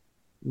find out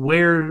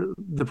where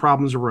the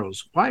problems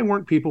arose. Why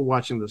weren't people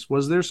watching this?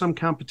 Was there some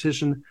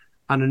competition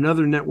on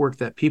another network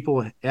that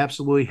people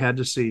absolutely had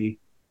to see?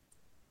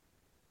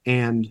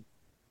 And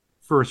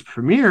for its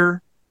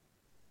premiere,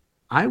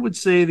 I would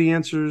say the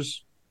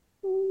answer's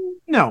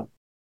no.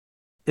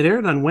 It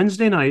aired on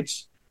Wednesday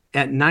nights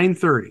at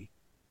 9:30.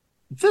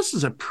 This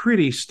is a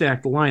pretty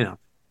stacked lineup.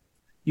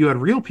 You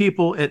had Real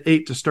People at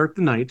 8 to start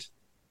the night,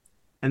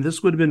 and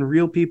this would have been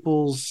Real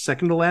People's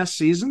second to last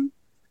season.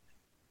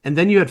 And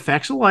then you had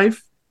Facts of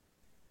Life,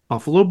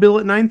 Buffalo Bill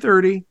at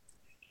 9:30,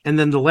 and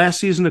then the last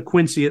season of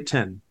Quincy at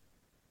 10.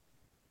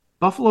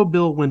 Buffalo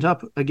Bill went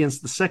up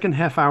against the second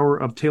half hour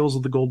of Tales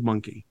of the Gold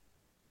Monkey.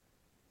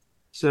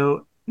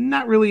 So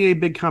not really a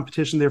big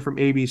competition there from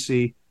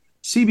ABC.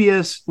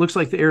 CBS looks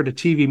like they aired a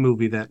TV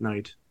movie that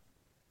night.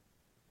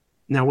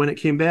 Now, when it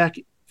came back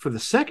for the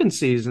second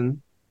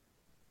season,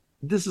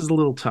 this is a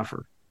little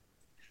tougher.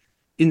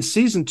 In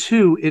season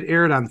 2, it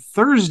aired on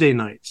Thursday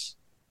nights.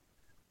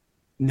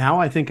 Now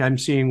I think I'm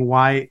seeing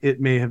why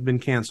it may have been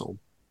canceled.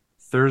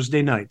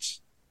 Thursday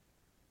nights.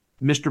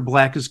 Mr.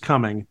 Black is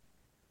Coming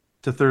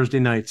to Thursday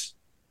nights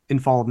in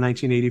fall of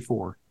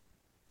 1984.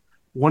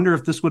 Wonder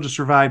if this would have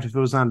survived if it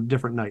was on a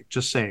different night.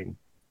 Just saying.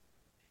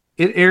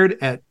 It aired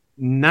at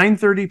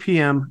 9:30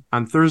 p.m.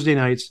 on Thursday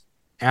nights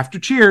after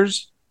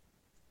Cheers,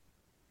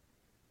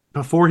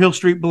 before Hill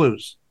Street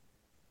Blues.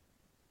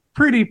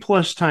 Pretty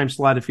plush time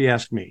slot if you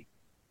ask me.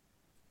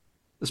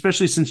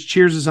 Especially since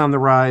Cheers is on the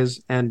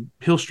rise and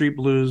Hill Street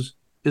Blues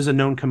is a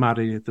known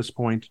commodity at this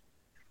point.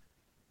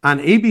 On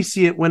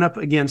ABC, it went up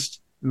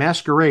against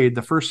Masquerade,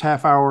 the first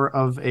half hour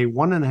of a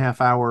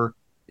 1.5 hour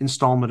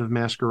installment of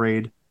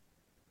Masquerade.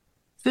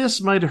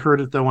 This might have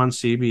hurt it, though, on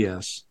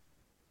CBS.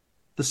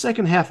 The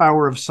second half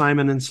hour of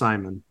Simon and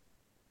Simon.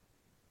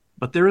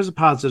 But there is a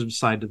positive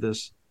side to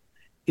this.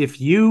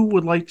 If you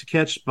would like to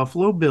catch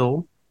Buffalo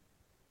Bill,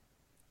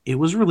 it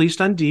was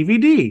released on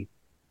DVD.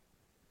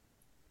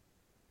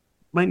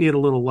 Might need a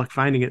little luck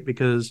finding it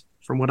because,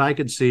 from what I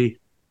could see,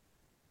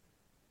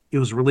 it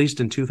was released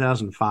in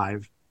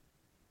 2005.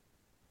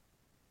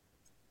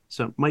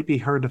 So it might be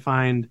hard to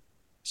find,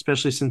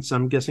 especially since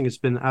I'm guessing it's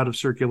been out of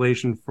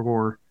circulation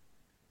for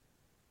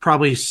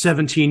probably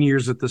 17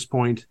 years at this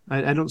point.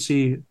 I don't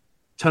see a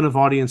ton of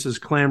audiences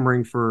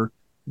clamoring for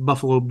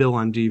Buffalo Bill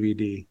on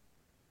DVD.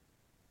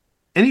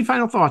 Any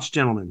final thoughts,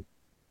 gentlemen?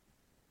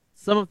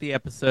 Some of the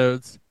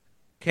episodes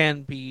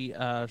can be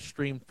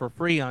streamed for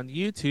free on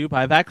YouTube.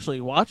 I've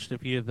actually watched a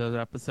few of those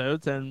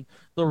episodes, and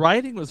the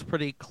writing was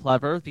pretty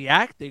clever, the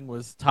acting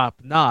was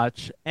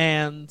top-notch,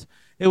 and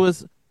it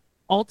was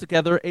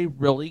altogether a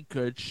really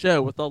good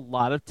show with a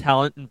lot of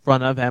talent in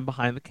front of and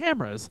behind the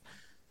cameras.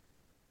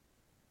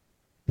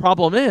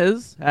 Problem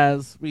is,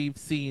 as we've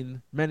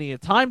seen many a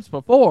times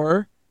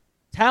before,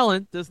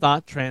 talent does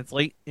not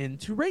translate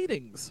into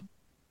ratings.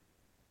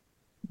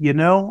 You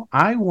know,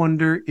 I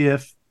wonder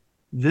if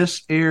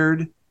this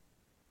aired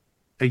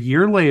a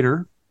year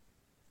later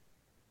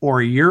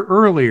or a year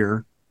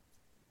earlier,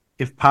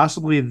 if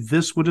possibly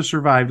this would have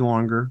survived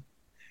longer.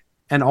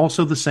 And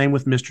also the same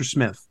with Mr.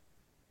 Smith.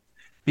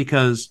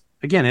 Because,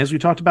 again, as we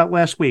talked about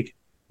last week,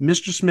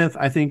 Mr. Smith,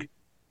 I think,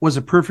 was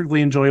a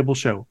perfectly enjoyable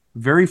show.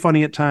 Very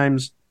funny at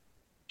times.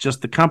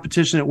 Just the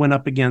competition it went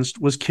up against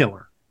was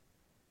killer.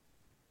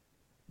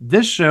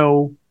 This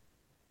show,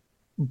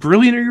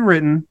 brilliantly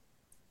written.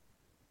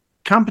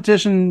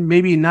 Competition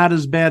maybe not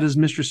as bad as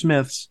Mr.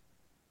 Smith's,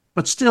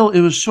 but still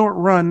it was short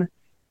run,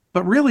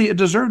 but really it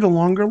deserved a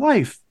longer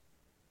life.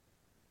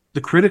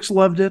 The critics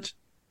loved it.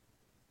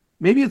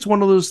 Maybe it's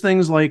one of those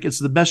things like it's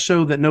the best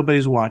show that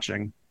nobody's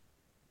watching,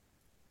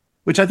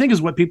 which I think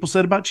is what people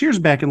said about Cheers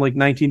back in like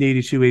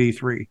 1982,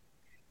 83.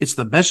 It's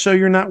the best show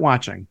you're not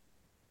watching.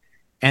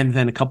 And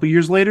then a couple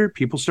years later,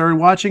 people started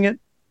watching it,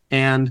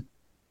 and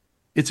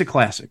it's a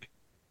classic.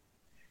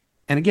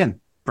 And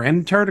again,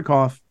 Brandon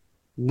Tartikoff,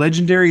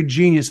 legendary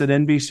genius at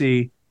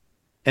NBC,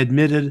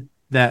 admitted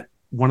that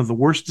one of the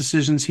worst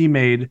decisions he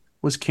made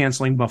was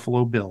canceling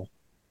Buffalo Bill.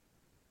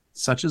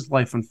 Such is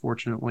life,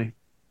 unfortunately.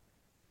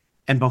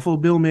 And Buffalo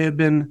Bill may have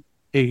been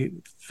a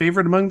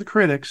favorite among the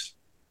critics,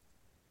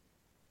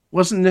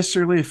 wasn't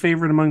necessarily a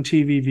favorite among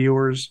TV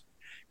viewers,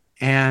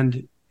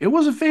 and it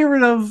was a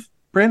favorite of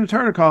Brandon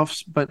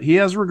Tartikoff's, but he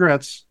has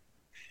regrets.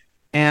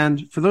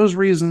 And for those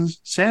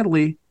reasons,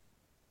 sadly,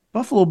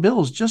 Buffalo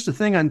Bill is just a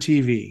thing on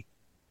TV.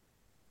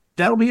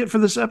 That'll be it for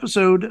this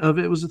episode of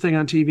It Was a Thing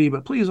on TV,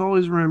 but please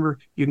always remember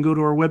you can go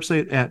to our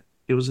website at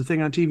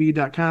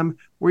itwasathingontv.com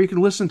where you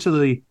can listen to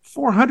the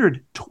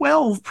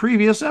 412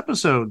 previous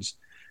episodes.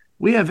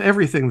 We have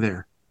everything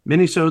there.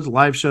 Minisodes,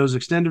 live shows,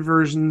 extended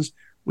versions.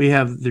 We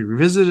have the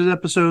revisited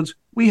episodes.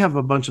 We have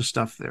a bunch of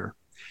stuff there.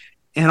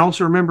 And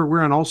also remember,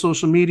 we're on all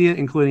social media,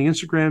 including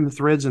Instagram,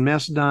 Threads, and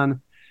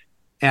Mastodon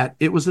at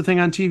It Was a Thing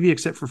on TV,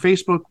 except for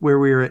Facebook, where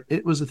we're at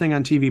It Was a Thing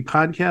on TV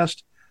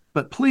podcast.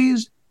 But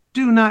please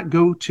do not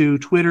go to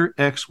Twitter,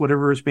 X,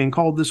 whatever is being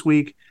called this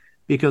week,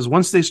 because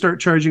once they start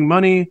charging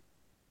money,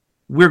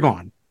 we're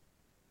gone.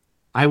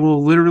 I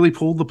will literally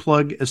pull the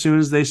plug as soon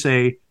as they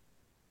say,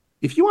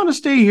 if you want to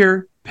stay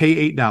here,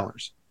 pay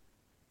 $8.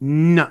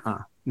 Nuh-uh,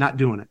 not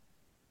doing it.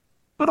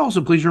 But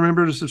also, please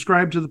remember to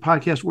subscribe to the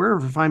podcast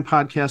wherever fine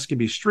podcasts can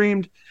be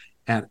streamed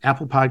at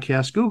Apple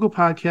Podcasts, Google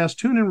Podcasts,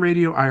 TuneIn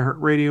Radio,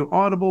 iHeartRadio,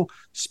 Audible,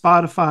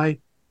 Spotify,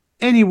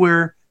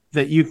 anywhere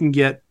that you can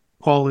get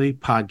quality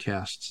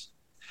podcasts.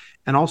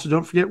 And also,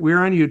 don't forget,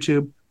 we're on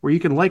YouTube, where you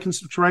can like and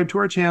subscribe to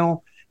our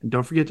channel. And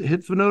don't forget to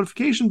hit the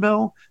notification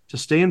bell to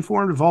stay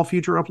informed of all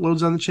future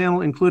uploads on the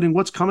channel, including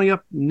what's coming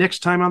up next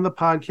time on the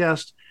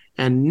podcast.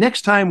 And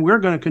next time, we're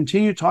going to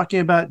continue talking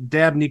about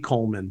Dabney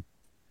Coleman.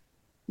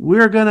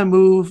 We're going to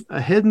move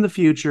ahead in the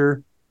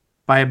future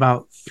by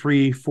about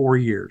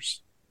 3-4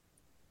 years.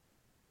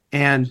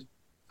 And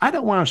I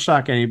don't want to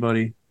shock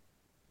anybody,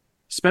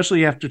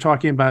 especially after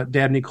talking about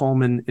Dabney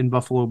Coleman in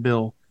Buffalo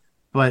Bill,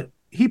 but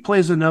he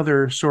plays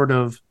another sort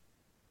of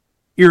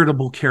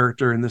irritable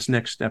character in this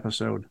next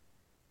episode.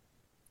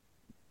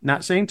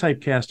 Not saying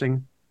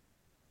typecasting,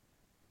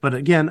 but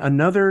again,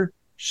 another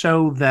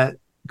show that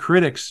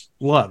critics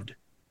loved.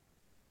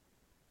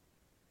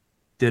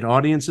 Did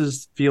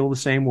audiences feel the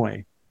same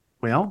way?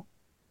 Well,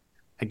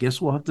 I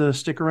guess we'll have to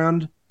stick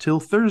around till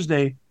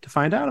Thursday to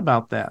find out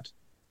about that.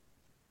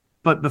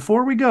 But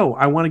before we go,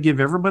 I want to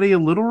give everybody a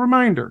little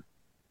reminder.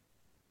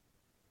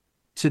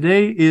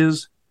 Today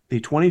is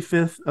the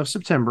 25th of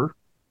September.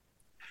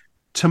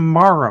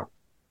 Tomorrow,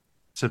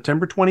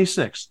 September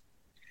 26th,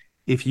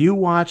 if you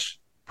watch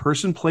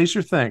Person, Place,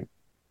 or Thing,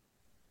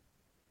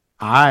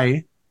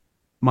 I,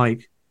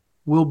 Mike,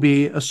 will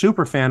be a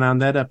super fan on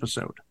that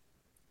episode.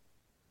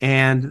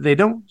 And they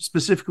don't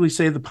specifically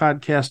say the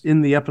podcast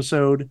in the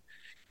episode.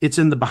 It's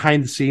in the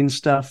behind the scenes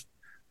stuff,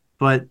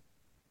 but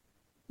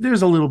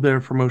there's a little bit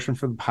of promotion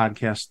for the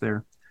podcast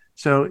there.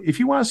 So if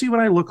you want to see what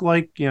I look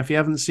like, if you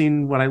haven't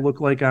seen what I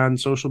look like on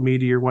social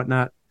media or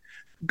whatnot,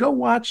 go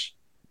watch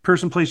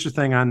Person, Place, or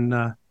Thing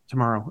on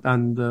tomorrow,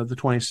 on the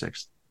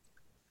 26th.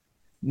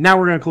 Now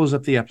we're going to close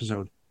up the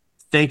episode.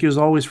 Thank you as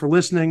always for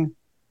listening.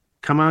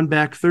 Come on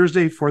back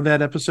Thursday for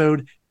that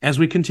episode as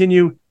we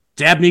continue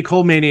Dabney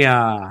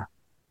Colemania.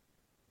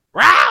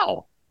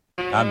 Wow!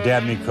 I'm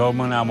Dabney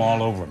Coleman. I'm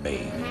all over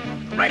me.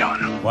 Right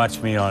on. Watch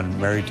me on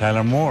Mary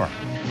Tyler Moore.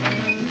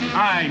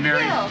 Hi,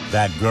 Mary. Bill.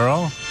 That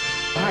girl.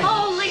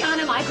 Oh, Leon,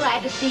 am I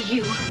glad to see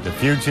you. The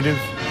Fugitive.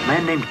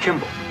 Man named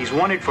Kimball. He's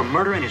wanted for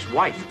murdering his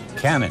wife.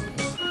 Cannon.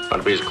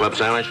 Want a piece of club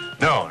sandwich?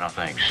 No, no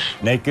thanks.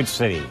 Naked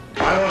City.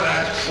 I want to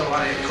ask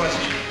somebody a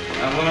question.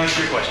 I'm going to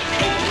answer your question.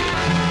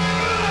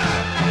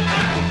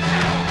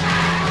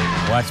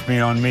 Watch me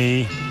on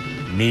Me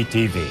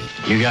TV.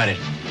 You got it.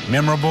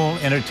 Memorable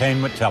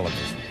entertainment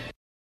television.